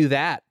just do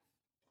that.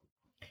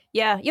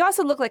 Yeah, you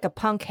also look like a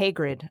punk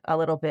Hagrid a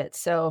little bit,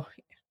 so...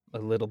 A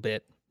little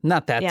bit.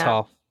 Not that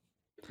tall.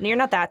 You're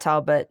not that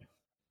tall,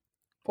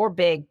 or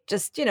big,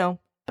 just,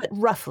 but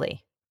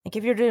roughly. Like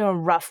if you're doing a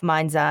rough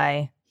mind's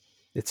eye.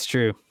 It's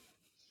true.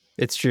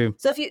 It's true.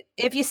 So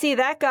if you see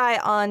that guy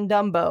on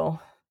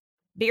Dumbo,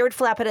 beard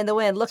flapping in the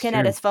wind, looking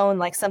at his phone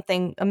like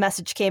a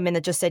message came in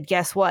that just said,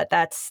 guess what?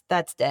 That's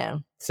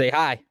Dan. Say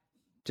hi.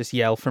 Just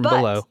yell from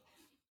below.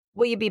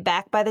 Will you be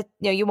back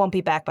you won't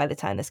be back by the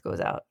time this goes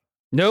out.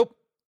 Nope.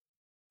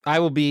 I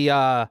will be,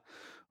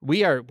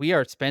 we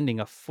are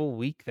spending a full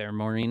week there,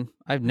 Maureen.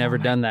 I've never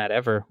done that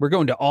ever. We're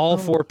going to all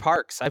 4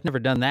 parks. I've never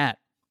done that.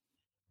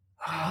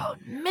 Oh,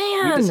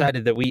 man. We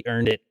decided that we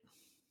earned it.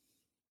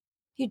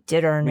 You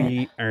did earn it.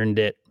 We earned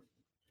it.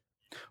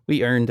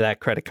 We earned that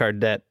credit card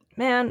debt.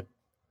 Man.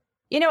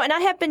 And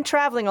I have been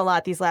traveling a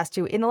lot in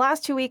the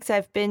last 2 weeks,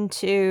 I've been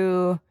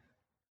to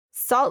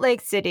Salt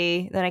Lake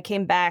City, then I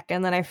came back,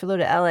 and then I flew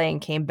to LA and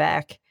came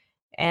back.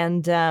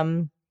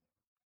 And,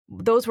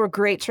 those were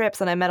great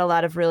trips, and I met a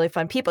lot of really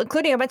fun people,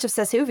 including a bunch of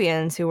Says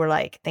Whovians who were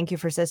like, thank you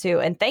for Says Who,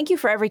 and thank you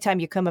for every time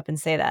you come up and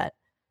say that.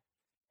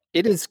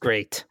 It is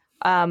great.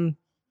 But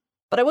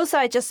I will say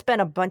I just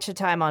spent a bunch of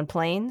time on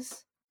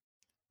planes.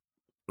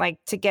 Like,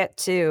 to get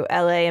to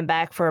LA and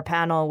back for a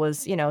panel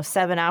was,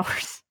 7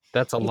 hours.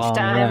 That's a long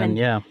run,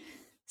 yeah.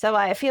 So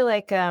I feel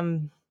like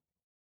a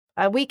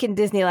week in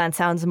Disneyland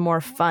sounds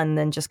more fun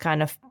than just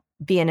kind of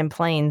being in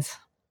planes.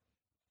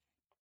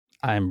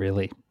 I'm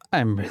really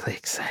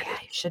excited. Yeah,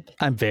 you should be.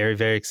 I'm very,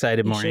 very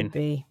excited, Maureen. You should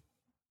be.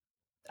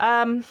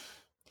 All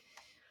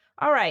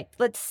right,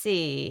 let's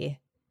see.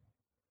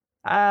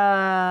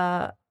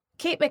 Kate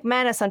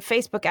McManus on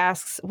Facebook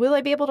asks, will I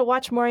be able to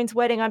watch Maureen's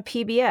wedding on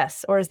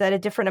PBS? Or is that a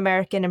different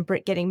American and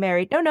Brit getting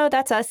married? No,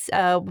 that's us.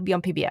 We'll be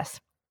on PBS.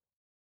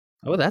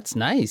 Oh, that's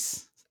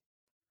nice.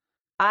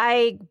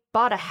 I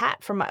bought a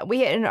hat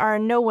we are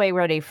in no way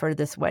ready for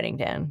this wedding,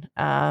 Dan.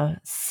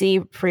 See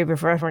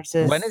previous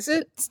references. When is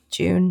it? It's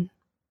June.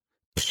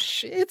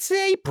 It's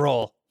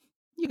April.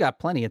 You got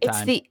plenty of time.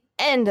 It's the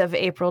end of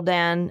April,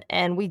 Dan,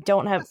 and we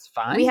don't have... That's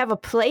fine. We have a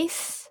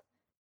place.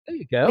 There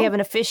you go. We have an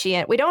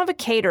officiant. We don't have a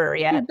caterer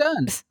yet. You're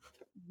done.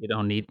 You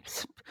don't need...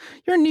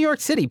 You're in New York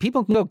City.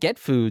 People can go get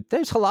food.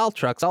 There's halal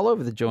trucks all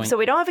over the joint. So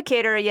we don't have a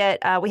caterer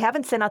yet. We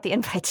haven't sent out the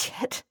invites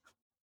yet.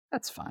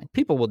 That's fine.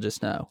 People will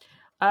just know.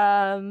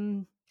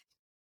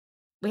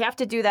 We have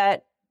to do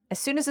that as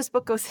soon as this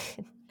book goes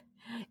in.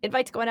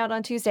 Invite's going out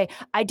on Tuesday.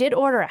 I did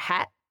order a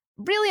hat.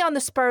 Really on the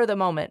spur of the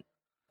moment.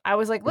 I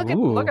was like,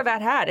 look at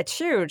that hat. It's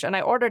huge. And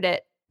I ordered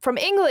it from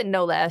England,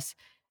 no less.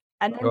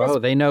 And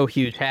then they know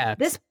huge hats.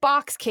 This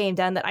box came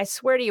down that I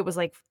swear to you was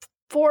like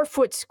 4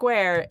 foot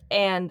square.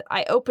 And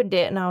I opened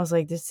it and I was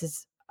like,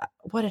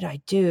 what did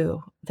I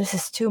do? This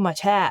is too much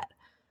hat.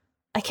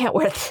 I can't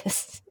wear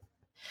this.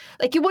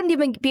 Like, you wouldn't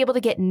even be able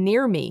to get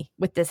near me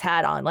with this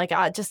hat on. Like,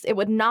 it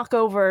would knock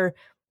over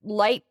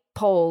light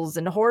poles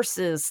and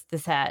horses,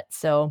 this hat.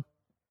 So...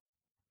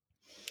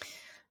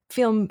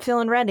 Feeling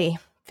ready.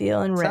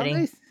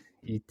 Nice.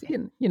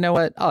 You know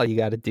what? All you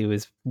got to do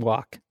is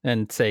walk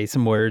and say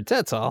some words.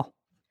 That's all.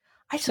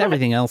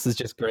 Everything else is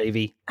just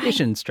gravy. You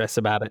shouldn't stress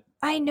about it.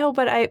 I know,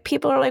 but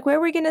people are like, where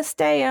are we going to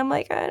stay? I'm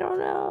like, I don't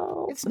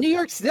know. It's New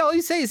York. All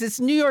you say is it's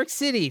New York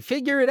City.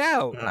 Figure it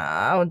out.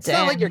 No, it's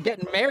not like you're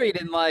getting married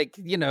in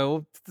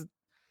All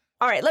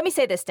right, let me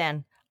say this,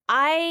 Dan.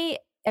 I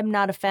am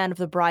not a fan of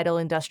the bridal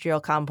industrial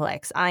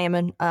complex. I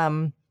am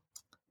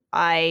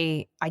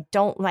I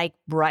don't like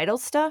bridal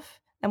stuff.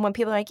 And when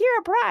people are like, you're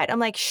a bride, I'm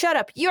like, shut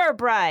up, you're a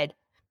bride.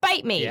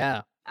 Bite me.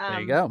 Yeah.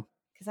 There you go.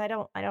 Because I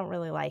don't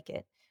really like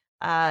it.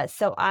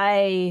 So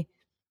I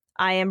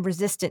am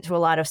resistant to a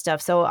lot of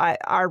stuff. So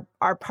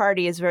our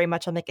party is very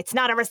much, I'm like, it's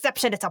not a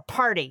reception, it's a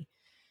party.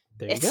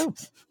 There you go.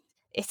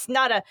 It's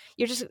not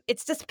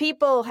it's just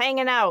people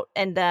hanging out.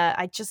 And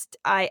I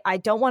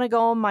don't want to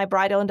go on my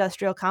bridal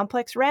industrial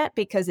complex rant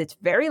because it's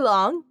very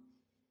long.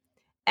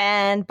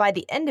 And by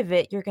the end of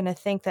it, you're going to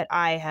think that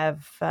I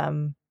have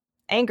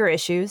anger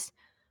issues.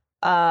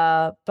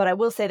 But I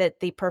will say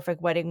that the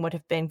perfect wedding would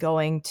have been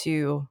going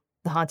to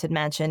the Haunted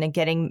Mansion and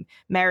getting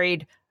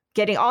married,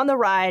 getting on the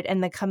ride,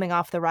 and then coming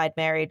off the ride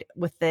married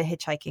with the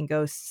hitchhiking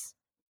ghosts.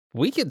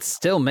 We could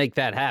still make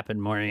that happen,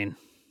 Maureen.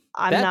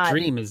 That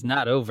dream is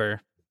not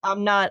over.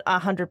 I'm not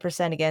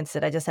 100% against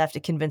it. I just have to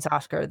convince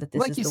Oscar that this is the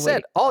way. Like you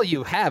said, all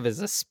you have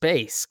is a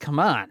space. Come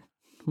on.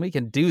 We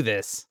can do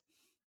this.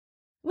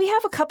 We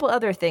have a couple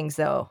other things,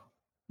 though.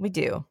 We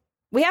do.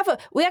 We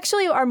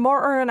actually are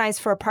more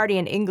organized for a party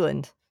in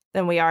England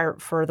than we are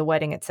for the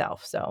wedding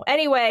itself. So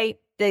anyway,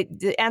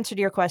 the answer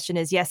to your question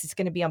is yes, it's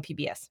going to be on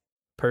PBS.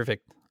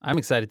 Perfect. I'm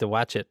excited to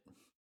watch it.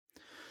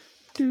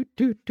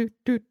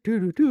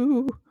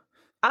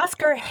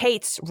 Oscar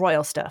hates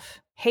royal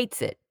stuff.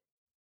 Hates it.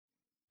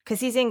 Because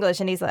he's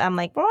English and I'm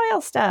like,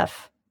 royal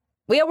stuff.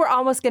 We were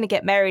almost going to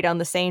get married on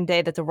the same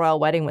day that the royal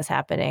wedding was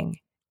happening.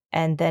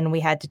 And then we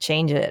had to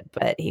change it.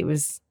 But he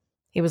was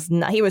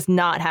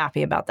not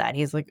happy about that.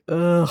 He's like,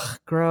 ugh,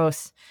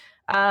 gross.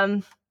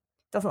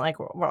 Doesn't like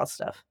royal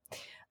stuff.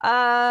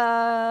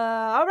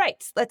 All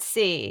right, let's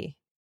see.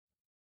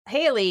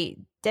 Haley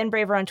Den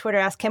Braver on Twitter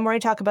asked, can Maureen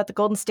talk about the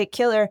Golden State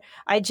Killer?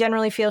 I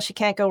generally feel she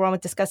can't go wrong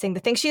with discussing the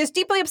things she is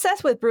deeply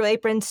obsessed with: Blue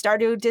Apron,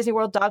 Stardew, Disney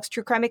World, dogs,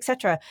 true crime,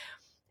 etc.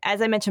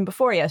 As I mentioned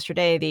before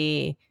yesterday,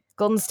 the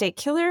Golden State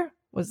Killer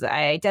was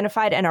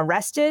identified and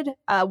arrested.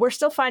 We're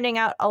still finding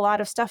out a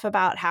lot of stuff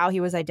about how he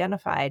was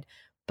identified,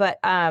 but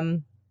I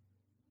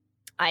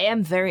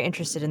am very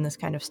interested in this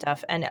kind of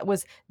stuff, and it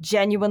was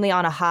genuinely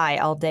on a high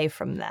all day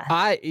from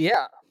that.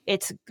 Yeah.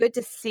 It's good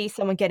to see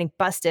someone getting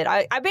busted.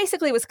 I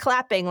basically was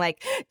clapping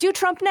like, do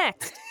Trump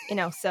next,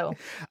 so.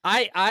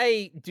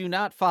 I do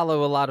not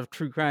follow a lot of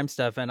true crime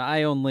stuff, and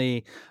I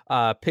only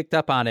picked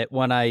up on it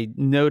when I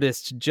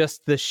noticed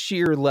just the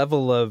sheer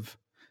level of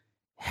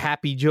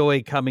happy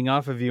joy coming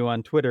off of you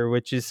on Twitter,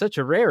 which is such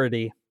a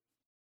rarity.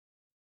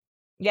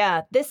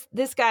 Yeah, this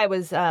guy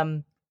was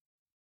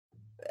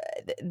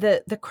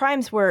the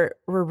crimes were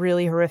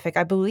really horrific.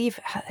 I believe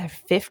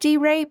 50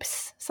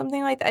 rapes,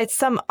 something like that. It's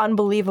some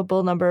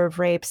unbelievable number of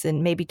rapes,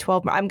 and maybe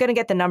 12. I'm going to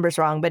get the numbers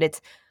wrong, but it's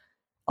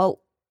an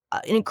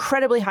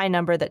incredibly high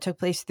number that took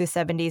place through the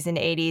 70s and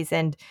 80s.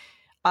 And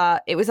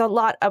it was a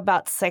lot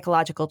about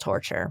psychological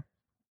torture.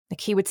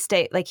 Like he would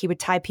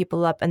tie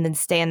people up and then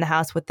stay in the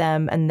house with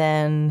them. And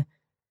then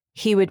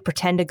he would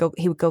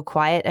go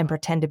quiet and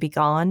pretend to be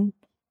gone.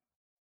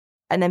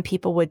 And then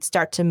people would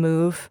start to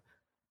move.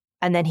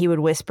 And then he would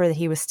whisper that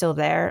he was still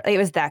there. It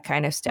was that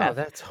kind of stuff. Oh,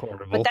 that's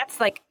horrible. But that's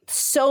like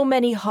so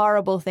many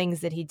horrible things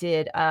that he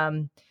did.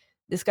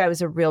 This guy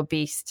was a real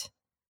beast.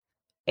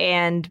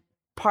 And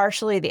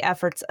partially the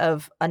efforts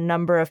of a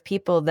number of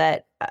people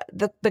that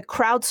the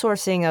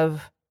crowdsourcing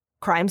of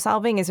crime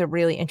solving is a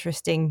really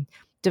interesting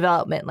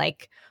development.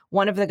 Like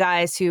one of the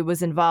guys who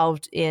was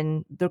involved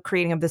in the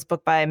creating of this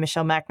book by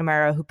Michelle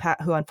McNamara,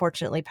 who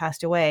unfortunately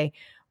passed away,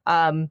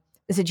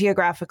 is a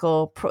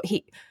geographical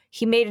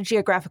he made a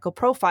geographical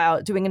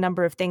profile doing a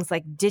number of things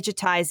like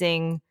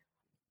digitizing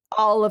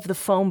all of the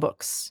phone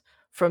books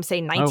from say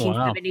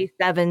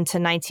 1977 to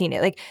 19,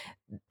 like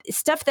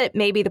stuff that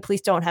maybe the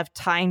police don't have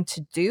time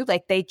to do.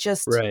 Like they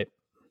just,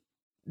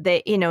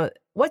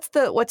 what's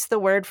the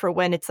word for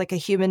when it's like a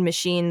human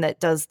machine that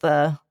does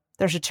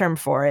there's a term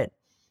for it,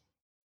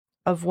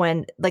 of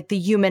when like the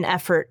human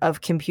effort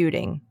of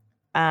computing.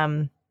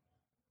 I'm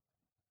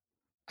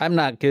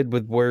not good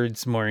with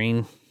words,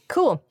 Maureen.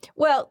 Cool.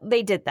 Well,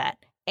 they did that.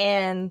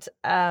 And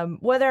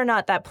whether or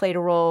not that played a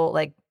role,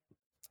 like,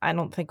 I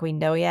don't think we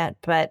know yet,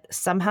 but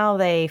somehow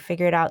they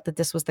figured out that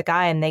this was the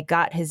guy and they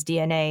got his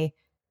DNA.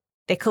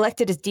 They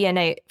collected his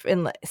DNA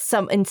in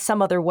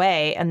some other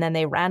way, and then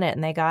they ran it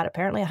and they got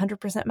apparently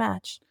 100%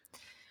 match.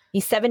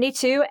 He's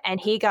 72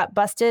 and he got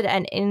busted.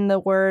 And in the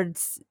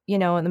words,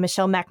 the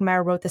Michelle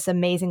McNamara wrote this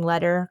amazing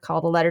letter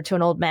called A Letter to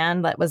an Old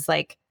Man that was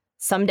like,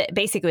 someday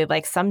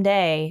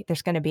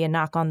there's going to be a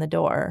knock on the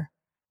door.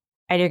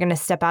 And you're going to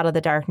step out of the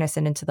darkness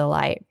and into the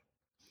light.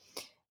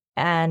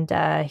 And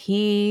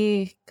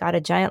he got a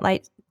giant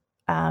light.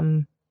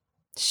 There's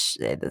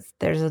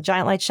a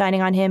giant light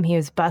shining on him. He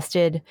was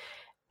busted.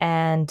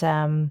 And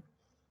I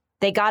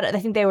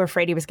think they were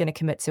afraid he was going to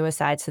commit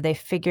suicide. So they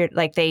figured,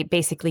 they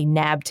basically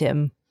nabbed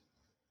him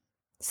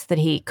so that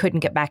he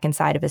couldn't get back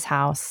inside of his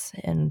house.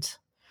 And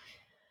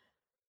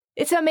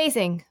it's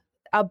amazing.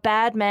 A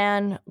bad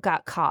man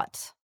got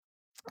caught.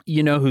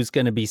 You know who's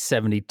going to be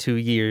 72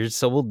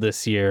 years old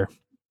this year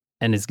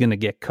and is going to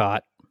get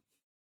caught?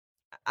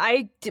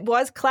 I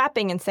was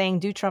clapping and saying,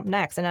 do Trump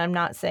next. And I'm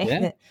not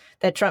saying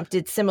that Trump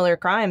did similar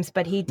crimes,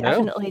 but he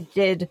definitely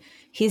did.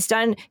 He's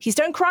done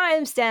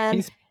crimes,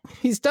 Dan.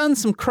 He's done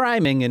some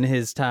criming in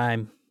his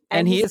time.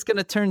 And he is going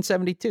to turn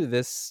 72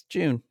 this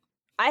June.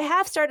 I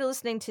have started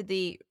listening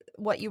to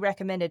what you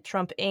recommended,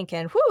 Trump Inc.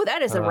 And whew,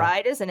 that is a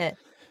ride, isn't it?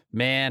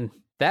 Man,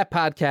 that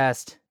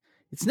podcast,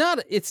 it's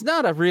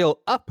not a real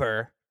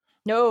upper.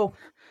 No.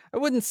 I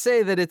wouldn't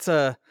say that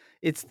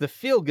it's the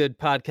feel-good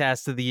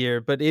podcast of the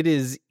year, but it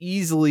is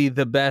easily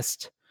the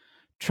best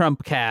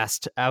Trump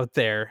cast out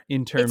there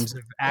in terms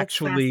of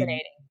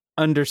actually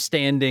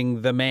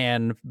understanding the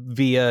man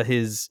via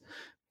his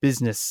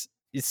business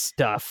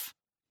stuff.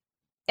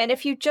 And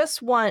if you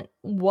just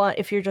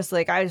if you're just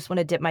like, I just want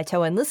to dip my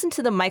toe in, listen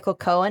to the Michael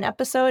Cohen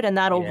episode, and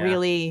that'll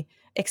really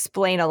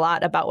explain a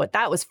lot about what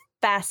that was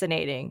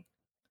fascinating.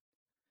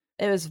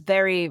 It was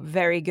very,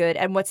 very good.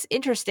 And what's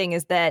interesting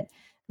is that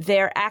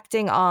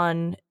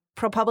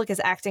ProPublica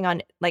is acting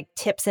on like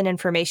tips and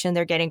information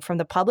they're getting from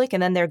the public,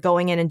 and then they're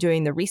going in and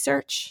doing the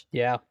research.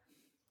 Yeah.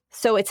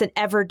 So it's an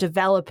ever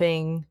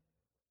developing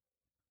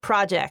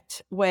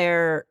project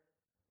where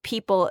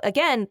people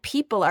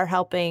are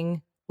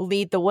helping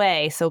lead the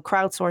way. So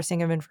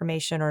crowdsourcing of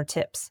information or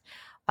tips.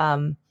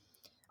 I'm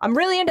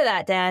really into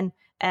that, Dan.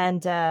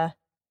 And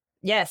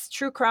yes,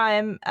 true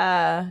crime.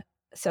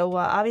 So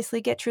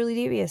obviously get Truly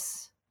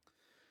Devious.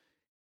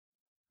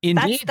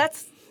 Indeed.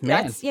 That's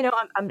I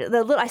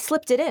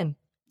slipped it in.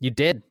 You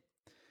did.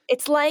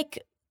 It's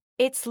like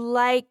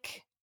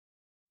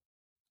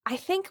I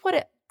think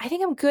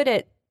I'm good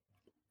at.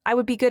 I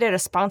would be good at a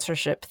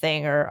sponsorship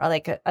thing or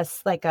like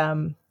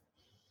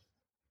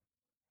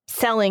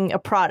selling a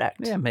product.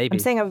 Yeah, maybe. I'm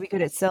saying I would be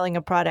good at selling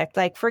a product.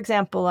 Like, for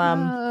example,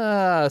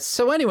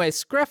 so anyway,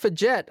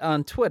 Scruffajet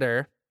on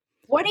Twitter.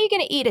 What are you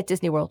going to eat at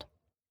Disney World?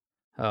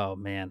 Oh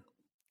man,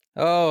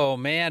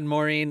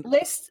 Maureen.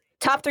 List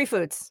top 3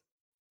 foods.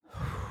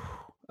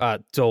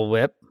 Dole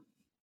Whip.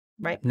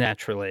 Right.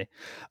 Naturally.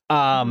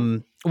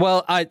 Well,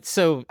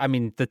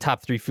 the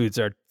top 3 foods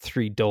are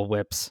 3 Dole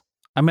Whips.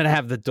 I'm going to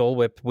have the Dole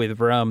Whip with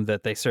rum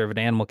that they serve at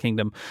Animal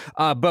Kingdom.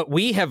 But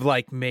we have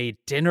made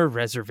dinner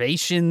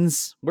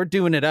reservations. We're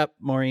doing it up,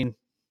 Maureen.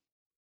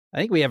 I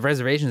think we have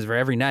reservations for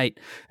every night.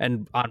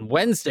 And on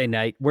Wednesday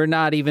night, we're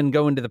not even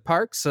going to the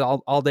parks.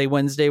 So all day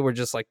Wednesday, we're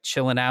just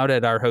chilling out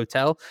at our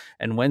hotel.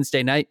 And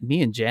Wednesday night,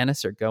 me and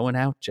Janice are going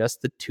out,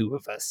 just the 2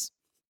 of us.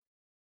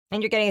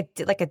 And you're getting a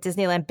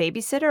Disneyland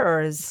babysitter,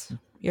 or is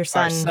your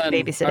son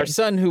babysitting? Our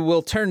son, who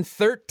will turn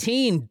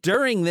 13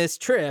 during this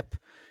trip,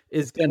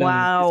 is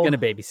gonna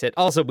babysit.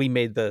 Also, we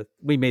made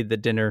the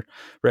dinner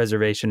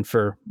reservation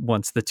for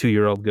once the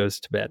 2-year-old goes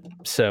to bed.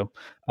 So,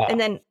 and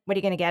then what are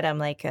you gonna get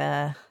him? I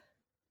can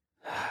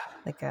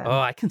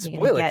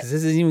spoil it because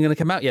this isn't even gonna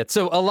come out yet.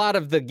 So a lot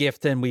of the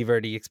gift, and we've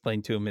already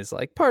explained to him, is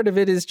part of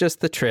it is just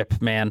the trip,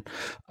 man.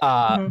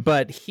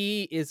 But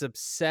he is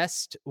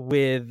obsessed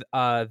with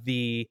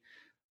the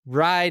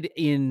ride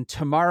in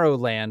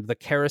Tomorrowland, the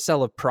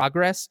Carousel of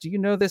Progress. Do you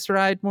know this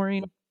ride,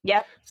 Maureen?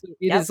 Yeah. So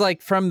it is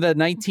from the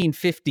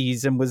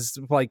 1950s and was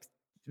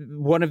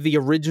one of the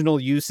original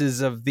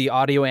uses of the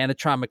audio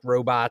animatronic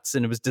robots,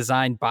 and it was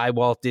designed by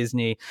Walt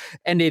Disney,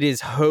 and it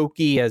is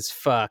hokey as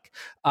fuck.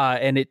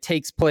 And it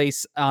takes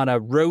place on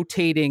a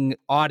rotating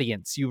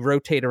audience. You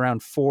rotate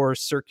around 4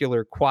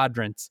 circular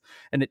quadrants,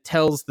 and it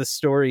tells the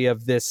story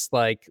of this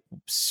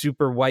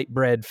super white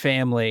bread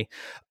family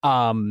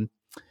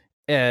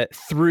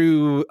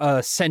through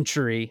a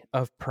century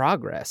of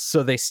progress.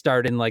 So they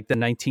start in the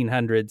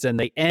 1900s and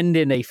they end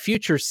in a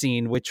future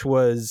scene, which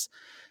was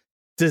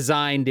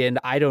designed in,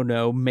 I don't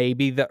know,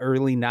 maybe the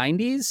early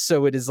 90s.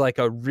 So it is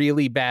a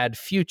really bad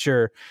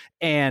future.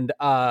 And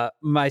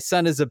my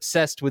son is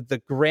obsessed with the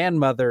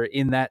grandmother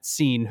in that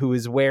scene, who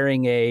is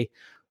wearing a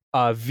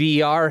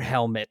VR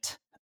helmet.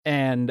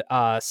 And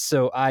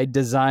so I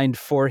designed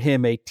for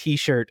him a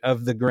t-shirt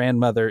of the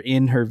grandmother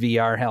in her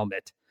VR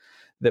helmet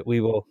that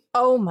we will.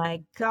 Oh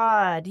my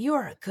God, you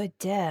are a good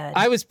dad.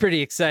 I was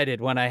pretty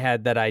excited when I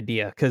had that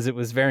idea, because it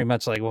was very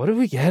much what do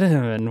we get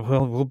him? And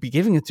we'll be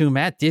giving it to him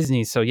at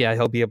Disney. So yeah,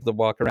 he'll be able to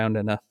walk around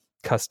in a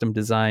custom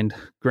designed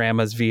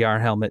grandma's VR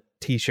helmet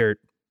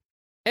t-shirt.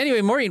 Anyway,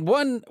 Maureen,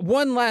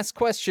 one last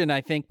question, I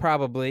think,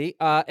 probably,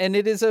 and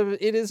it is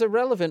a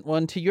relevant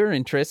one to your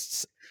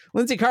interests.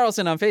 Lindsay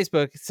Carlson on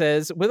Facebook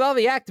says, with all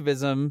the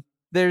activism,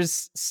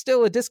 there's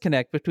still a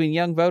disconnect between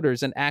young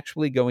voters and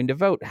actually going to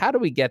vote. How do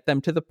we get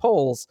them to the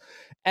polls?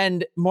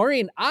 And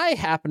Maureen, I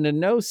happen to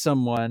know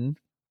someone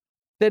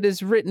that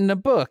has written a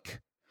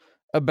book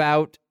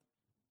about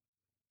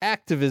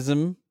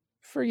activism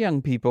for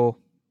young people.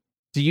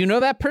 Do you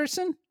know that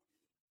person?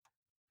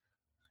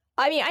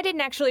 I mean, I didn't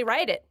actually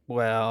write it.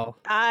 Well,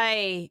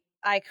 I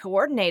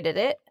coordinated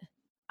it.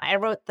 I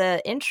wrote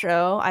the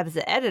intro. I was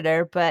the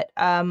editor, but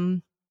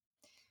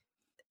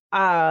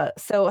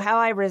So how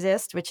I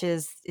resist, which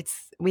is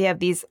we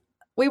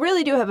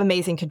really do have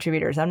amazing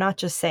contributors. I'm not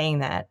just saying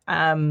that.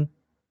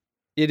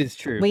 It is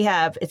true.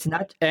 It's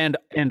not and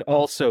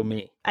also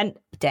me and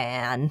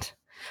Dan.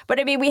 But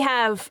I mean, we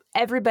have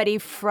everybody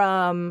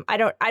from I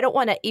don't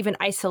want to even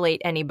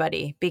isolate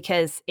anybody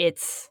because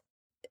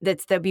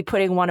they'll be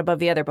putting one above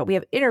the other. But we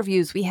have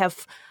interviews, we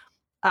have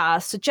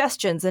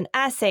suggestions and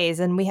essays,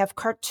 and we have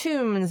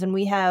cartoons, and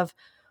we have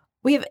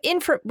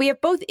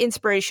both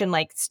inspiration,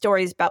 like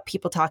stories about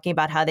people talking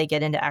about how they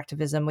get into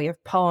activism. We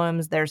have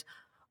poems. There's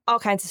all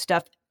kinds of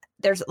stuff.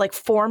 There's like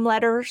form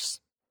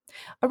letters.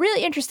 A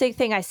really interesting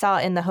thing I saw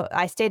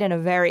I stayed in a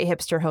very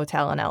hipster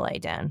hotel in LA,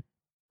 Dan.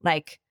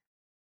 Like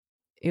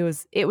it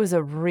was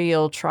a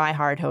real try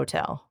hard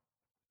hotel.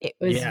 It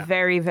was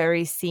very,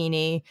 very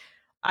sceney.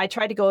 I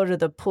tried to go to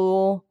the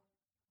pool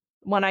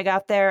when I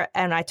got there,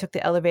 and I took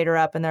the elevator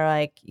up, and they're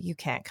like, "You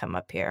can't come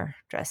up here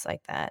dressed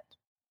like that.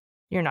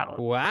 You're not."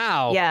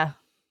 Wow. Yeah.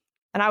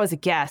 And I was a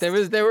guest.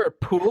 There were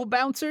pool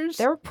bouncers?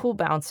 There were pool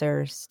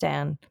bouncers,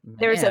 Stan. Man.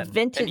 There was a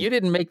vintage. And you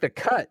didn't make the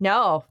cut.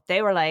 No,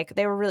 they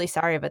were really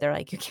sorry, but they're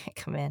like, you can't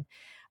come in.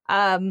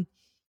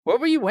 What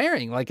were you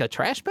wearing? Like a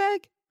trash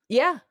bag?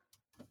 Yeah.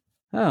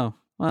 Oh,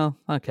 well,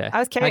 okay. I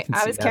was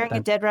carrying a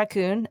dead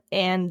raccoon,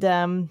 and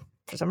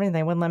for some reason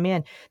they wouldn't let me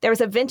in. There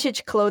was a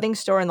vintage clothing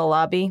store in the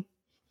lobby.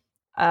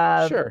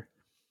 Sure.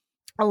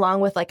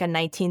 Along with like a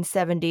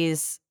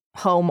 1970s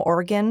home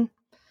organ.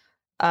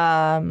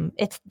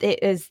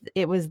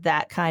 It was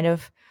that kind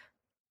of.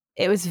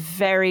 It was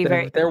very.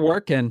 They're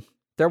working.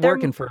 They're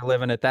working for a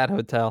living at that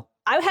hotel.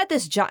 I had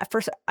this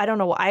first. I don't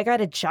know. I got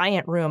a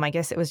giant room. I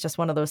guess it was just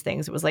one of those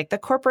things. It was like the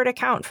corporate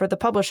account for the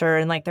publisher,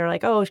 and like they're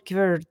like, oh, give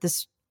her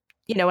this.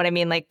 You know what I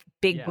mean? Like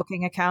big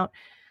booking account.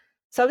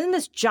 So I was in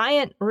this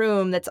giant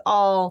room that's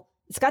all.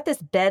 It's got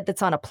this bed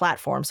that's on a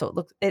platform,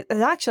 so it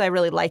actually I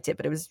really liked it,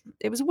 but it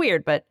was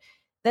weird. But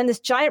then this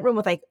giant room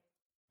with like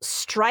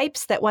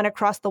stripes that went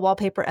across the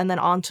wallpaper and then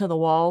onto the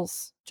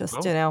walls,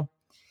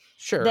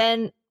 Sure.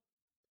 Then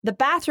the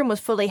bathroom was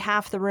fully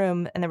half the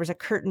room, and there was a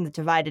curtain that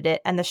divided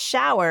it, and the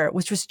shower,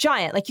 which was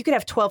giant, like you could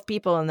have 12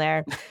 people in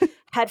there,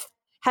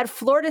 had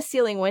floor to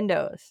ceiling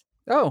windows.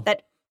 Oh,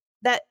 that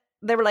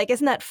they were like,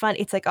 isn't that fun?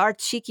 It's like our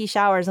cheeky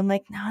showers. I'm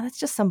like, no, that's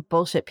just some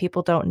bullshit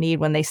people don't need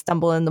when they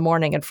stumble in the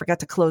morning and forget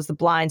to close the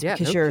blinds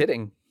because you're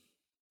kidding.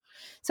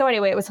 So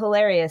anyway, it was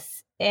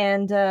hilarious.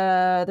 And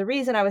the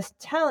reason I was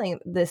telling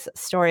this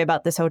story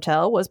about this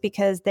hotel was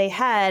because they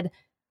had,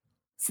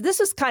 so this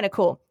was kind of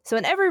cool. So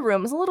in every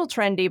room, it was a little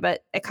trendy,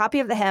 but a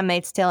copy of The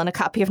Handmaid's Tale and a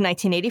copy of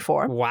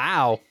 1984.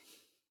 Wow.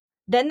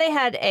 Then they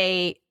had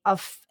a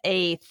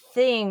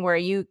thing where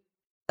you,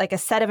 like a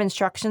set of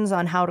instructions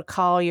on how to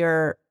call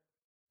your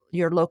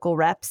local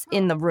reps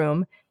in the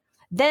room.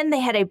 Then they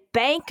had a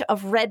bank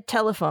of red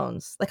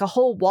telephones, like a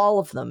whole wall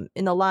of them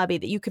in the lobby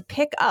that you could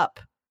pick up.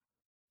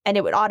 And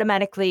it would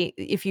automatically,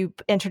 if you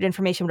entered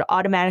information, would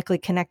automatically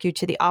connect you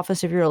to the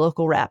office of your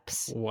local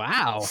reps.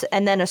 Wow.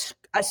 And then a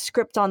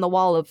script on the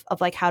wall of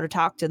like how to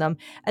talk to them.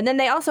 And then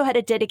they also had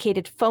a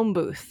dedicated phone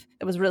booth.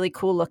 It was really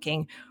cool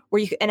looking,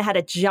 and it had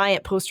a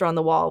giant poster on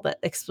the wall that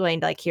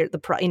explained like here,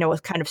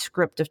 what kind of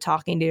script of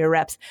talking to your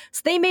reps.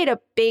 So they made a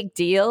big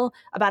deal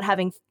about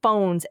having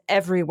phones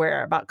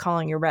everywhere about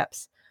calling your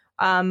reps.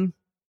 I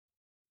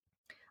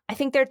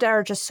think there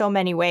are just so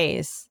many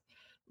ways.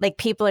 Like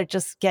people are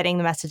just getting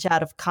the message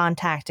out of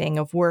contacting,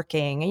 of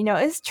working.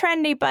 It's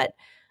trendy, but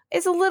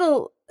it's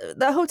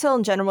the hotel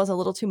in general is a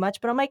little too much.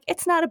 But I'm like,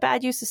 it's not a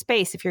bad use of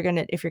space if you're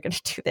gonna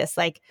do this.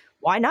 Like,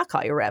 why not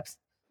call your reps?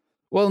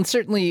 Well, and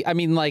certainly, I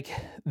mean, like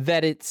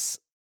that it's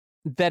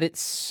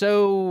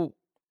so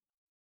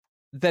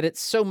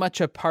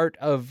much a part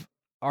of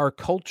our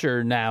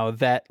culture now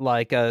that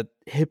like a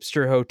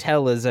hipster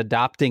hotel is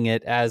adopting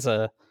it as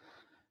a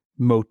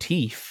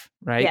motif,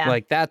 right? Yeah.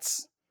 Like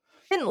that's.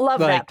 Didn't love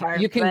that part.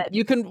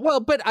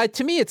 But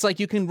to me, it's like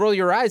you can roll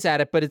your eyes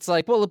at it, but it's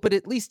like, well, but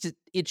at least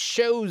it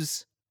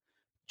shows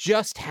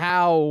just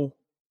how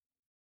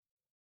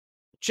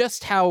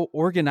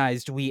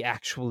organized we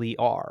actually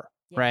are,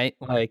 right?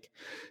 Like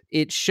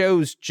it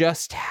shows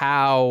just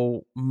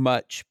how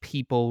much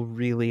people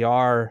really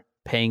are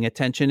paying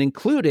attention,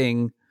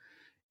 including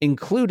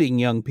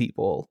young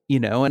people,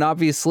 and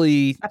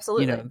obviously,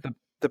 absolutely,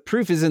 the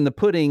proof is in the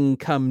pudding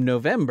come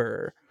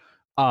November.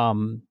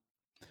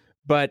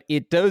 But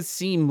it does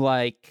seem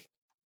like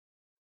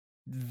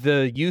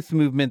the youth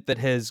movement that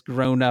has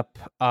grown up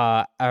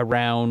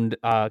around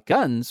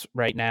guns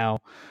right now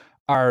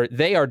are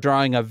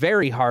drawing a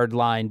very hard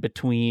line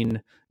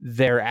between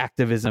their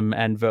activism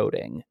and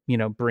voting,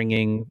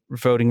 bringing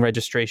voting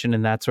registration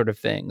and that sort of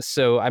thing.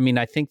 So, I mean,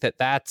 I think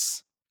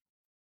that's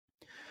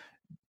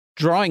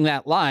drawing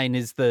that line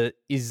is the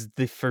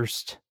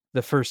first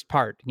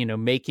part,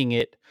 making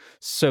it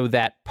so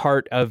that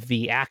part of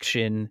the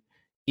action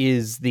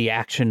is the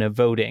action of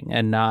voting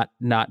and not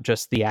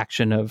just the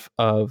action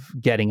of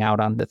getting out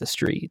onto the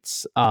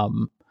streets.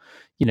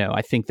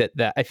 I think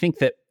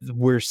that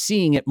we're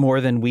seeing it more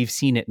than we've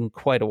seen it in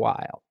quite a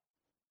while.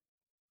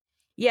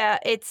 Yeah,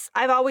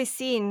 I've always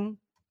seen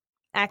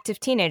active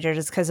teenagers.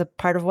 It's because of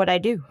part of what I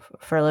do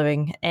for a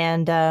living.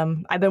 And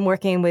I've been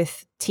working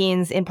with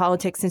teens in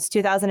politics since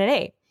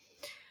 2008.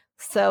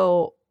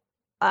 So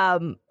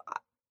the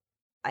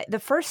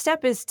first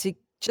step is to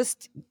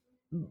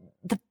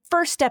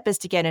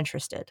get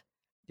interested.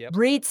 Yep.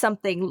 Read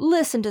something,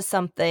 listen to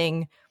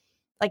something.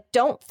 Like,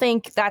 don't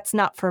think that's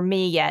not for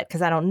me yet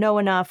because I don't know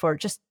enough, or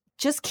just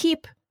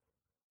keep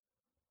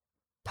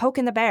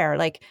poking the bear.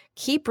 Like,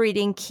 keep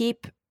reading,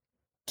 keep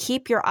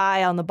your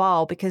eye on the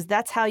ball, because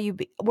that's how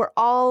we're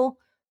all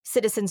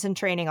citizens in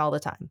training all the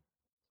time.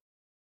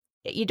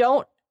 You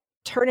don't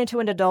turn into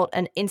an adult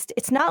and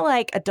it's not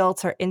like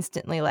adults are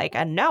instantly like,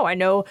 and now I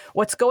know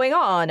what's going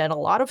on and a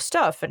lot of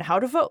stuff and how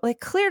to vote. Like,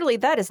 clearly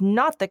that is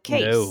not the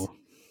case. No.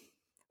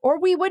 Or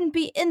we wouldn't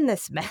be in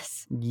this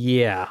mess.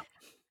 Yeah.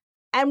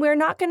 And we're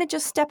not going to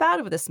just step out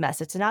of this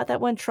mess. It's not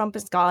that when Trump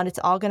is gone, it's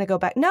all going to go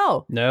back.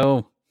 No.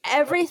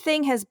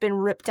 Everything has been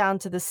ripped down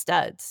to the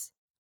studs.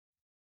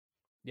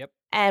 Yep.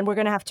 And we're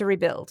going to have to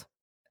rebuild.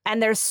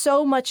 And there's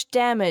so much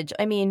damage.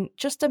 I mean,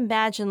 just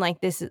imagine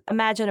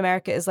imagine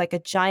America is like a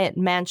giant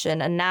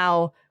mansion, and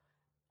now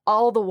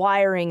all the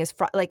wiring is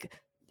like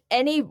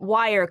any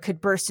wire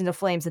could burst into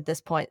flames at this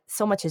point.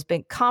 So much has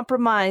been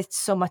compromised.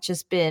 So much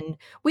has been,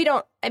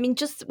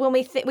 just when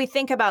we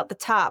think about the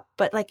top,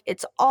 but like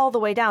it's all the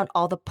way down,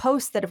 all the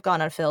posts that have gone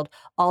unfilled,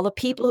 all the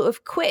people who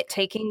have quit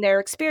taking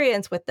their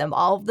experience with them,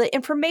 all the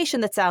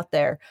information that's out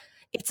there.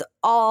 It's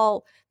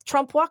all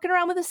Trump walking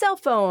around with a cell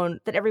phone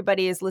that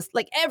everybody's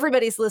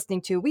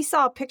listening to. We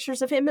saw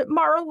pictures of him at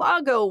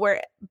Mar-a-Lago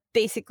where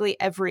basically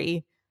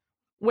every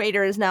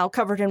waiter is now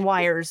covered in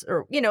wires,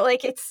 or,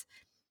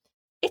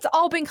 it's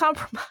all been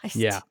compromised.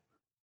 Yeah.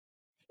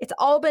 It's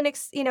all been,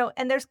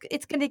 and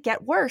it's going to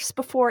get worse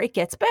before it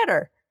gets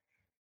better.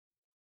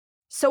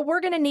 So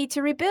we're going to need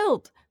to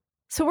rebuild.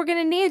 So we're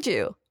going to need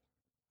you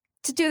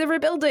to do the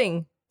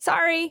rebuilding.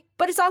 Sorry,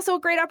 but it's also a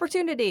great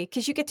opportunity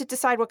because you get to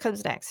decide what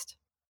comes next.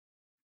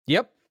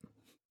 Yep.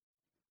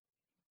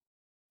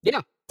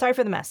 Yeah. Sorry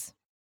for the mess.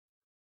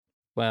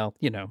 Well,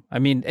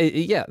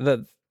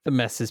 the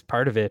mess is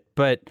part of it,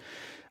 but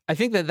I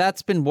think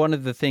that's been one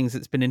of the things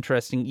that's been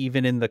interesting,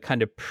 even in the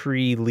kind of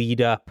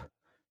pre-lead up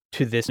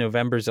to this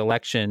November's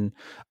election,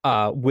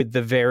 with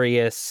the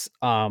various,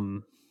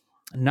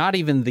 not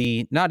even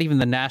the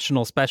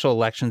national special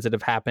elections that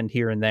have happened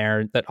here and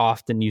there that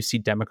often you see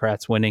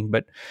Democrats winning,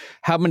 but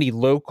how many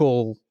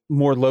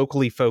more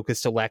locally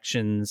focused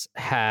elections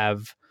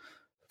have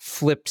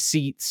flipped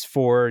seats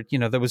for,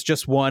 there was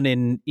just one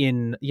in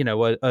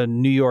a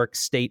New York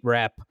state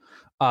rep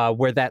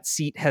where that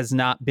seat has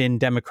not been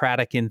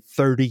Democratic in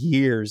 30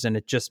 years and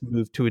it just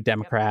moved to a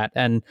Democrat.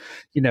 And,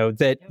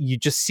 you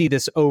just see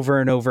this over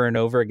and over and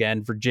over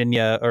again.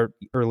 Virginia, or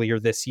earlier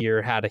this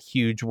year, had a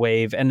huge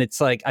wave. And it's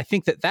like, I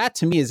think that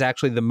to me is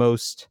actually the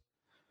most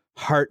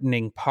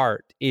heartening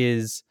part.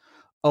 Is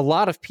a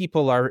lot of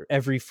people are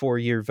every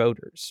 4-year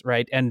voters,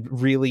 right? And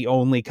really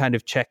only kind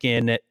of check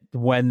in at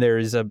when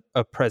there's a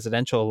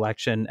presidential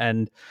election.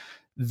 And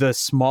the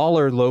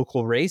smaller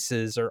local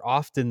races are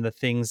often the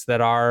things that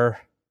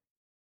are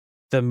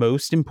the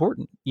most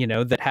important,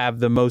 that have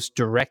the most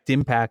direct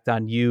impact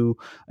on you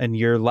and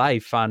your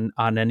life on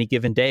any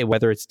given day,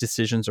 whether it's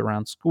decisions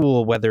around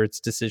school, whether it's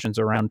decisions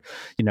around,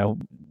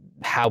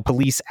 how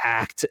police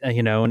act,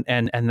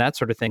 and that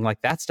sort of thing.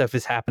 Like, that stuff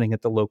is happening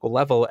at the local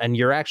level. And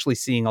you're actually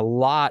seeing a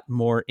lot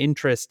more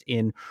interest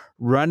in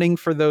running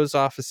for those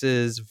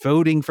offices,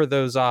 voting for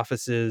those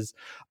offices,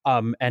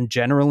 and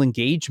general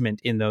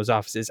engagement in those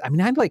offices. I mean,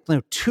 I'd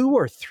 2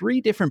 or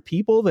 3 different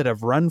people that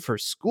have run for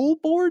school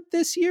board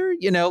this year.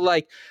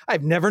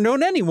 I've never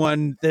known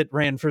anyone that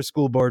ran for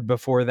school board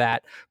before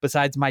that,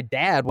 besides my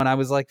dad when I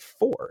was 4,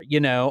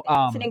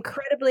 It's an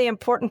incredibly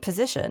important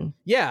position.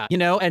 Yeah.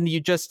 And you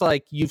just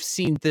you've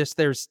seen this,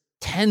 there's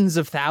tens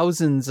of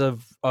thousands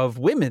of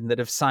women that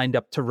have signed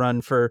up to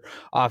run for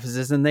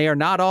offices, and they are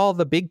not all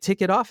the big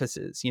ticket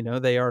offices.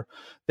 They are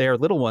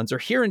little ones. Or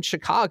here in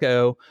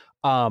Chicago,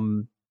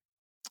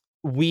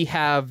 we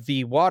have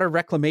the Water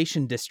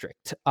Reclamation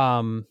District,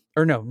 or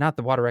no, not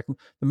the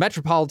the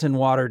Metropolitan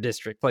Water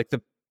District, like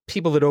the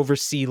people that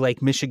oversee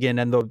Lake Michigan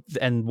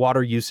and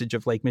water usage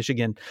of Lake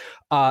Michigan.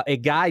 A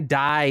guy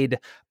died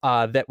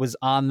that was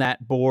on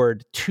that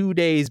board 2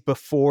 days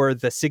before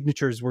the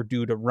signatures were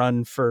due to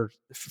run for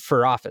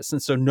office,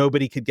 and so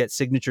nobody could get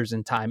signatures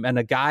in time. And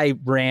this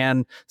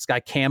guy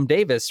Cam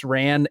Davis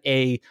ran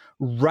a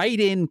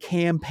write-in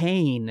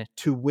campaign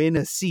to win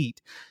a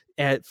seat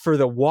for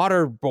the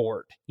water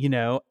board,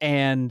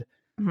 and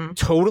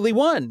totally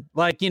won.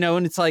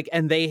 And it's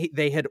and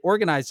they had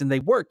organized and they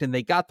worked and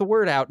they got the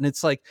word out. And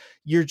it's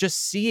you're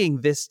just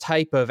seeing this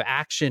type of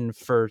action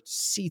for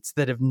seats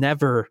that have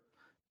never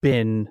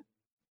been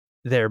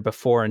there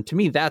before. And to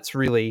me, that's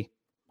really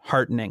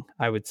heartening,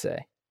 I would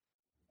say.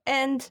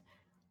 And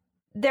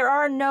there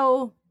are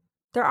no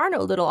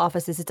little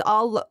offices. It's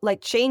all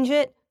change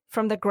it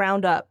from the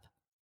ground up.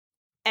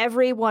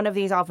 Every one of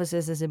these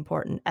offices is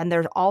important, and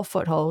they're all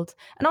footholds.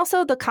 And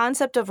also the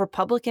concept of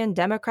Republican,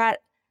 Democrat,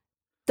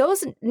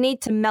 those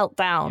need to melt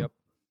down. Yep.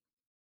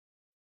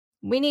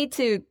 We need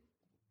to,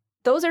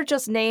 those are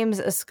just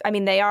names. I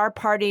mean, they are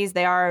parties,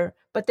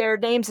 but they're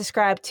names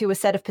ascribed to a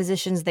set of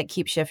positions that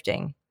keep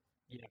shifting.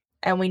 Yeah.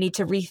 And we need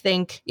to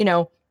rethink,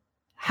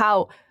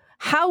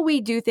 how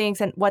we do things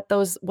and what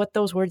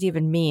those words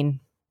even mean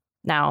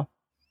now.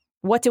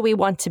 What do we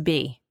want to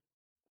be?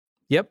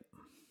 Yep.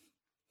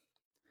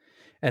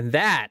 And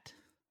that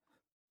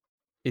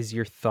is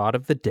your thought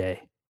of the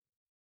day.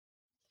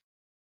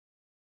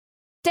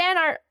 Dan,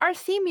 our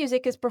theme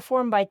music is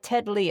performed by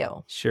Ted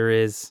Leo. Sure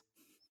is.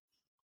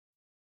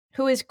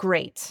 Who is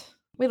great.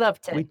 We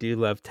love Ted. We do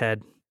love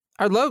Ted.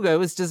 Our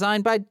logo is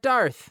designed by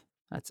Darth.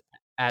 That's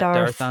at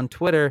Darth on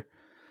Twitter.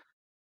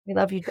 We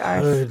love you,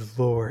 Darth. Good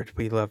Lord,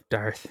 we love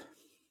Darth.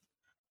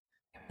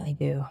 I really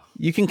do.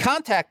 You can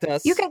contact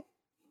us. You can.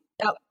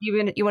 Oh, you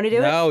want to do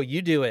it? No,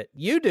 you do it.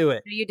 You do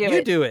it. You do it.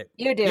 You do it.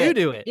 You do it. You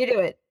do it. You do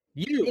it.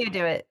 You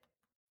do it.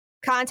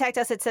 Contact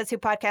us at Says Who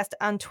Podcast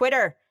on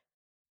Twitter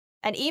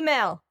and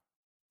email.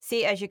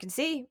 See, as you can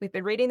see, we've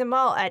been reading them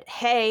all at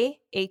hey,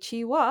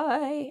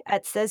 Hey,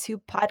 at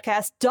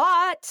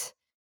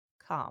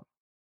sayswhopodcast.com.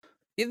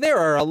 There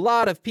are a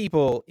lot of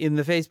people in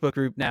the Facebook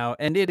group now,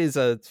 and it is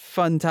a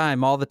fun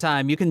time all the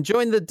time. You can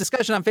join the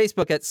discussion on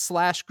Facebook at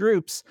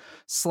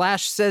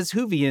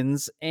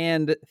 /groups/sayswhovians,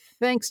 and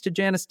thanks to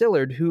Janice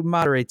Dillard, who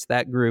moderates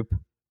that group.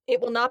 It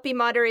will not be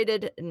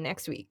moderated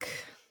next week.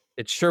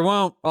 It sure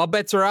won't. All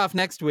bets are off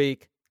next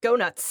week. Go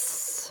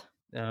nuts.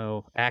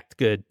 No, act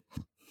good.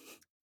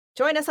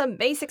 Join us on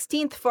May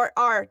 16th for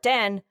our,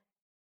 Dan,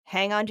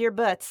 hang on to your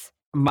butts,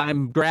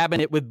 I'm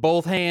grabbing it with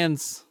both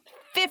hands.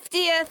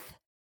 50th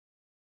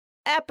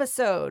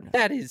episode.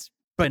 That is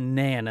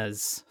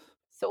bananas.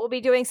 So we'll be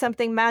doing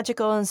something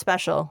magical and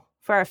special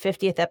for our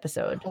 50th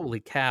episode. Holy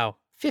cow.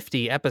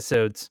 50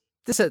 episodes.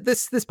 This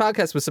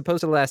podcast was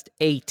supposed to last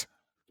 8.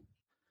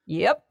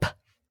 Yep.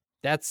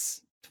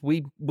 That's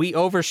we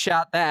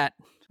overshot that.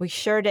 We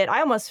sure did.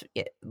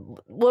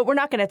 Well, we're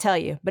not going to tell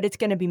you, but it's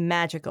going to be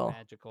magical.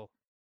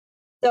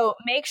 So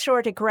make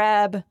sure to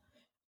grab,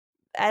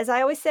 as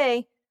I always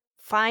say,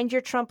 find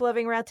your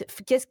Trump-loving route.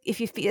 If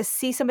you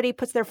see somebody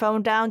puts their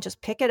phone down,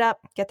 just pick it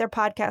up, get their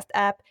podcast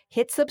app,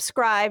 hit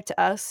subscribe to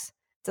us.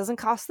 It doesn't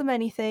cost them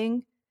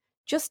anything.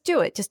 Just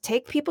do it. Just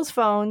take people's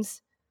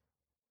phones,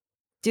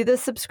 do the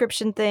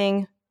subscription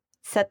thing,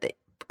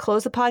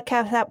 close the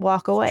podcast app,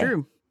 walk away.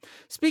 True.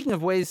 Speaking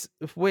of ways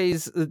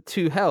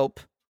to help.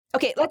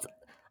 Okay,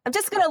 I'm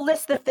just going to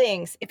list the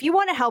things. If you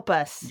want to help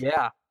us.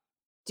 Yeah.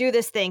 Do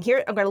this thing.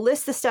 Here, I'm going to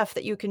list the stuff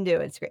that you can do.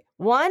 It's great.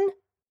 1,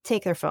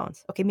 take their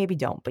phones. Okay, maybe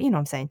don't, but you know what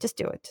I'm saying. Just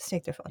do it. Just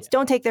take their phones. Yeah.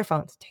 Don't take their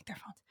phones. Take their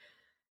phones.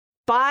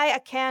 Buy a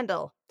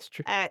candle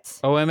at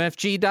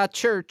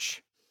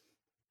omfg.church.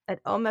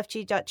 At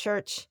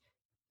omfg.church.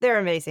 They're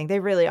amazing. They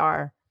really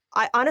are.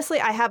 I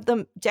have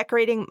them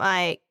decorating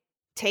my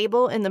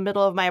table in the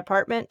middle of my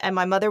apartment, and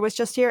my mother was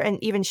just here, and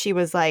even she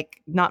was like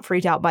not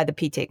freaked out by the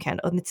P-tape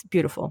candle, and it's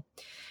beautiful.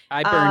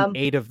 I burn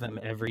 8 of them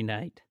every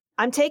night.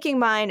 I'm taking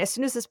mine as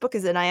soon as this book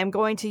is in. I am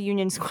going to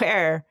Union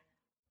Square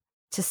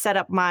to set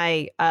up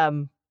my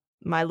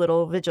my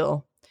little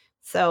vigil.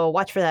 So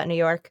watch for that, New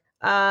York.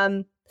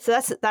 So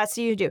that's what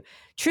you do.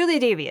 Truly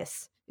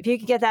Devious. If you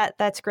can get that,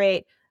 that's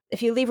great.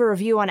 If you leave a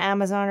review on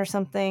Amazon or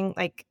something,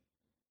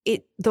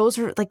 those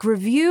are like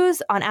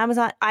reviews on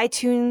Amazon,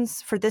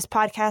 iTunes for this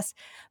podcast,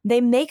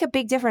 they make a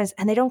big difference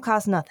and they don't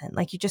cost nothing.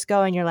 Like you just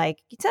go and you're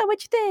like, you tell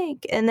what you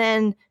think, and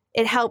then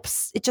it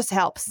helps. It just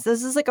helps.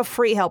 This is like a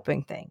free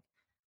helping thing.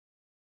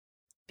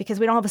 Because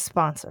we don't have a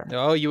sponsor.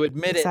 Oh, you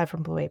admit aside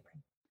from Blue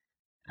Apron.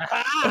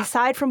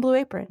 Aside from Blue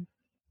Apron.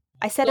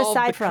 I said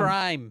aside from.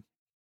 Crime.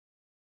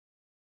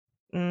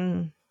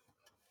 No,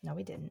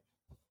 we didn't.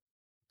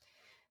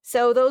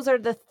 So those are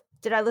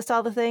did I list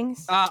all the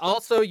things?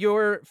 Also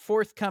your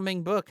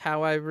forthcoming book,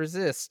 How I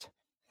Resist.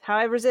 How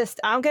I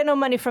Resist. I don't get no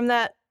money from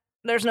that.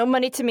 There's no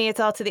money to me. It's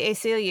all to the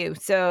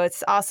ACLU. So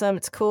it's awesome.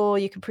 It's cool.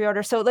 You can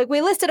pre-order. So we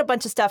listed a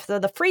bunch of stuff. So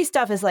the free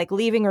stuff is like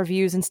leaving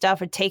reviews and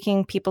stuff, or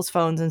taking people's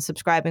phones and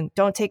subscribing.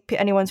 Don't take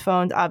anyone's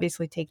phones.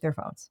 Obviously take their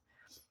phones.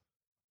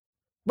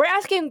 We're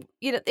asking,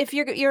 if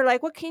you're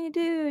like, what can you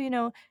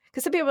do?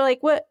 Because some people are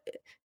like, what?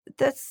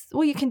 That's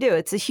what you can do.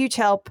 It's a huge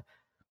help.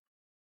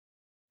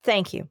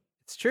 Thank you.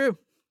 It's true.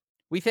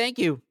 We thank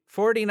you.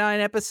 49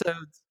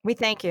 episodes. We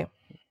thank you.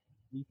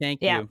 We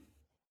thank you.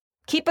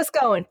 Keep us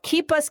going.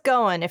 Keep us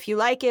going. If you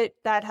like it,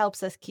 that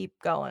helps us keep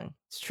going.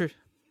 It's true.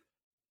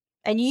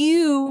 And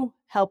you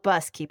help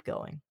us keep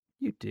going.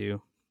 You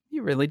do.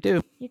 You really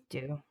do. You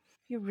do.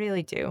 You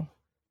really do.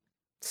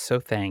 So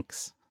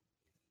thanks.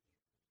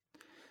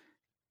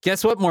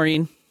 Guess what,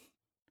 Maureen?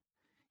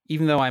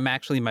 Even though I'm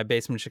actually in my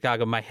basement in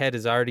Chicago, my head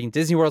is already in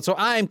Disney World, so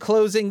I'm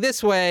closing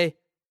this way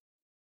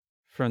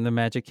from the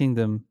Magic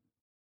Kingdom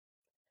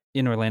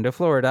in Orlando,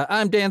 Florida.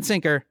 I'm Dan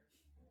Sinker.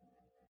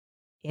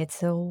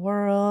 It's a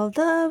world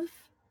of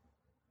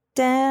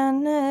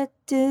Dan at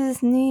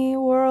Disney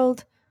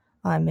World.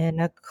 I'm in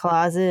a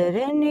closet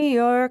in New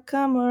York.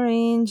 I'm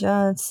Maureen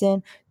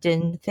Johnson.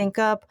 Didn't think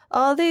up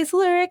all these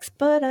lyrics,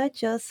 but I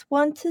just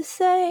want to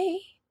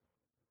say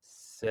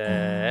Says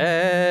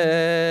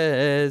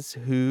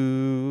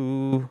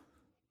who?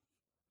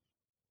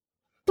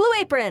 Blue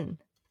Apron.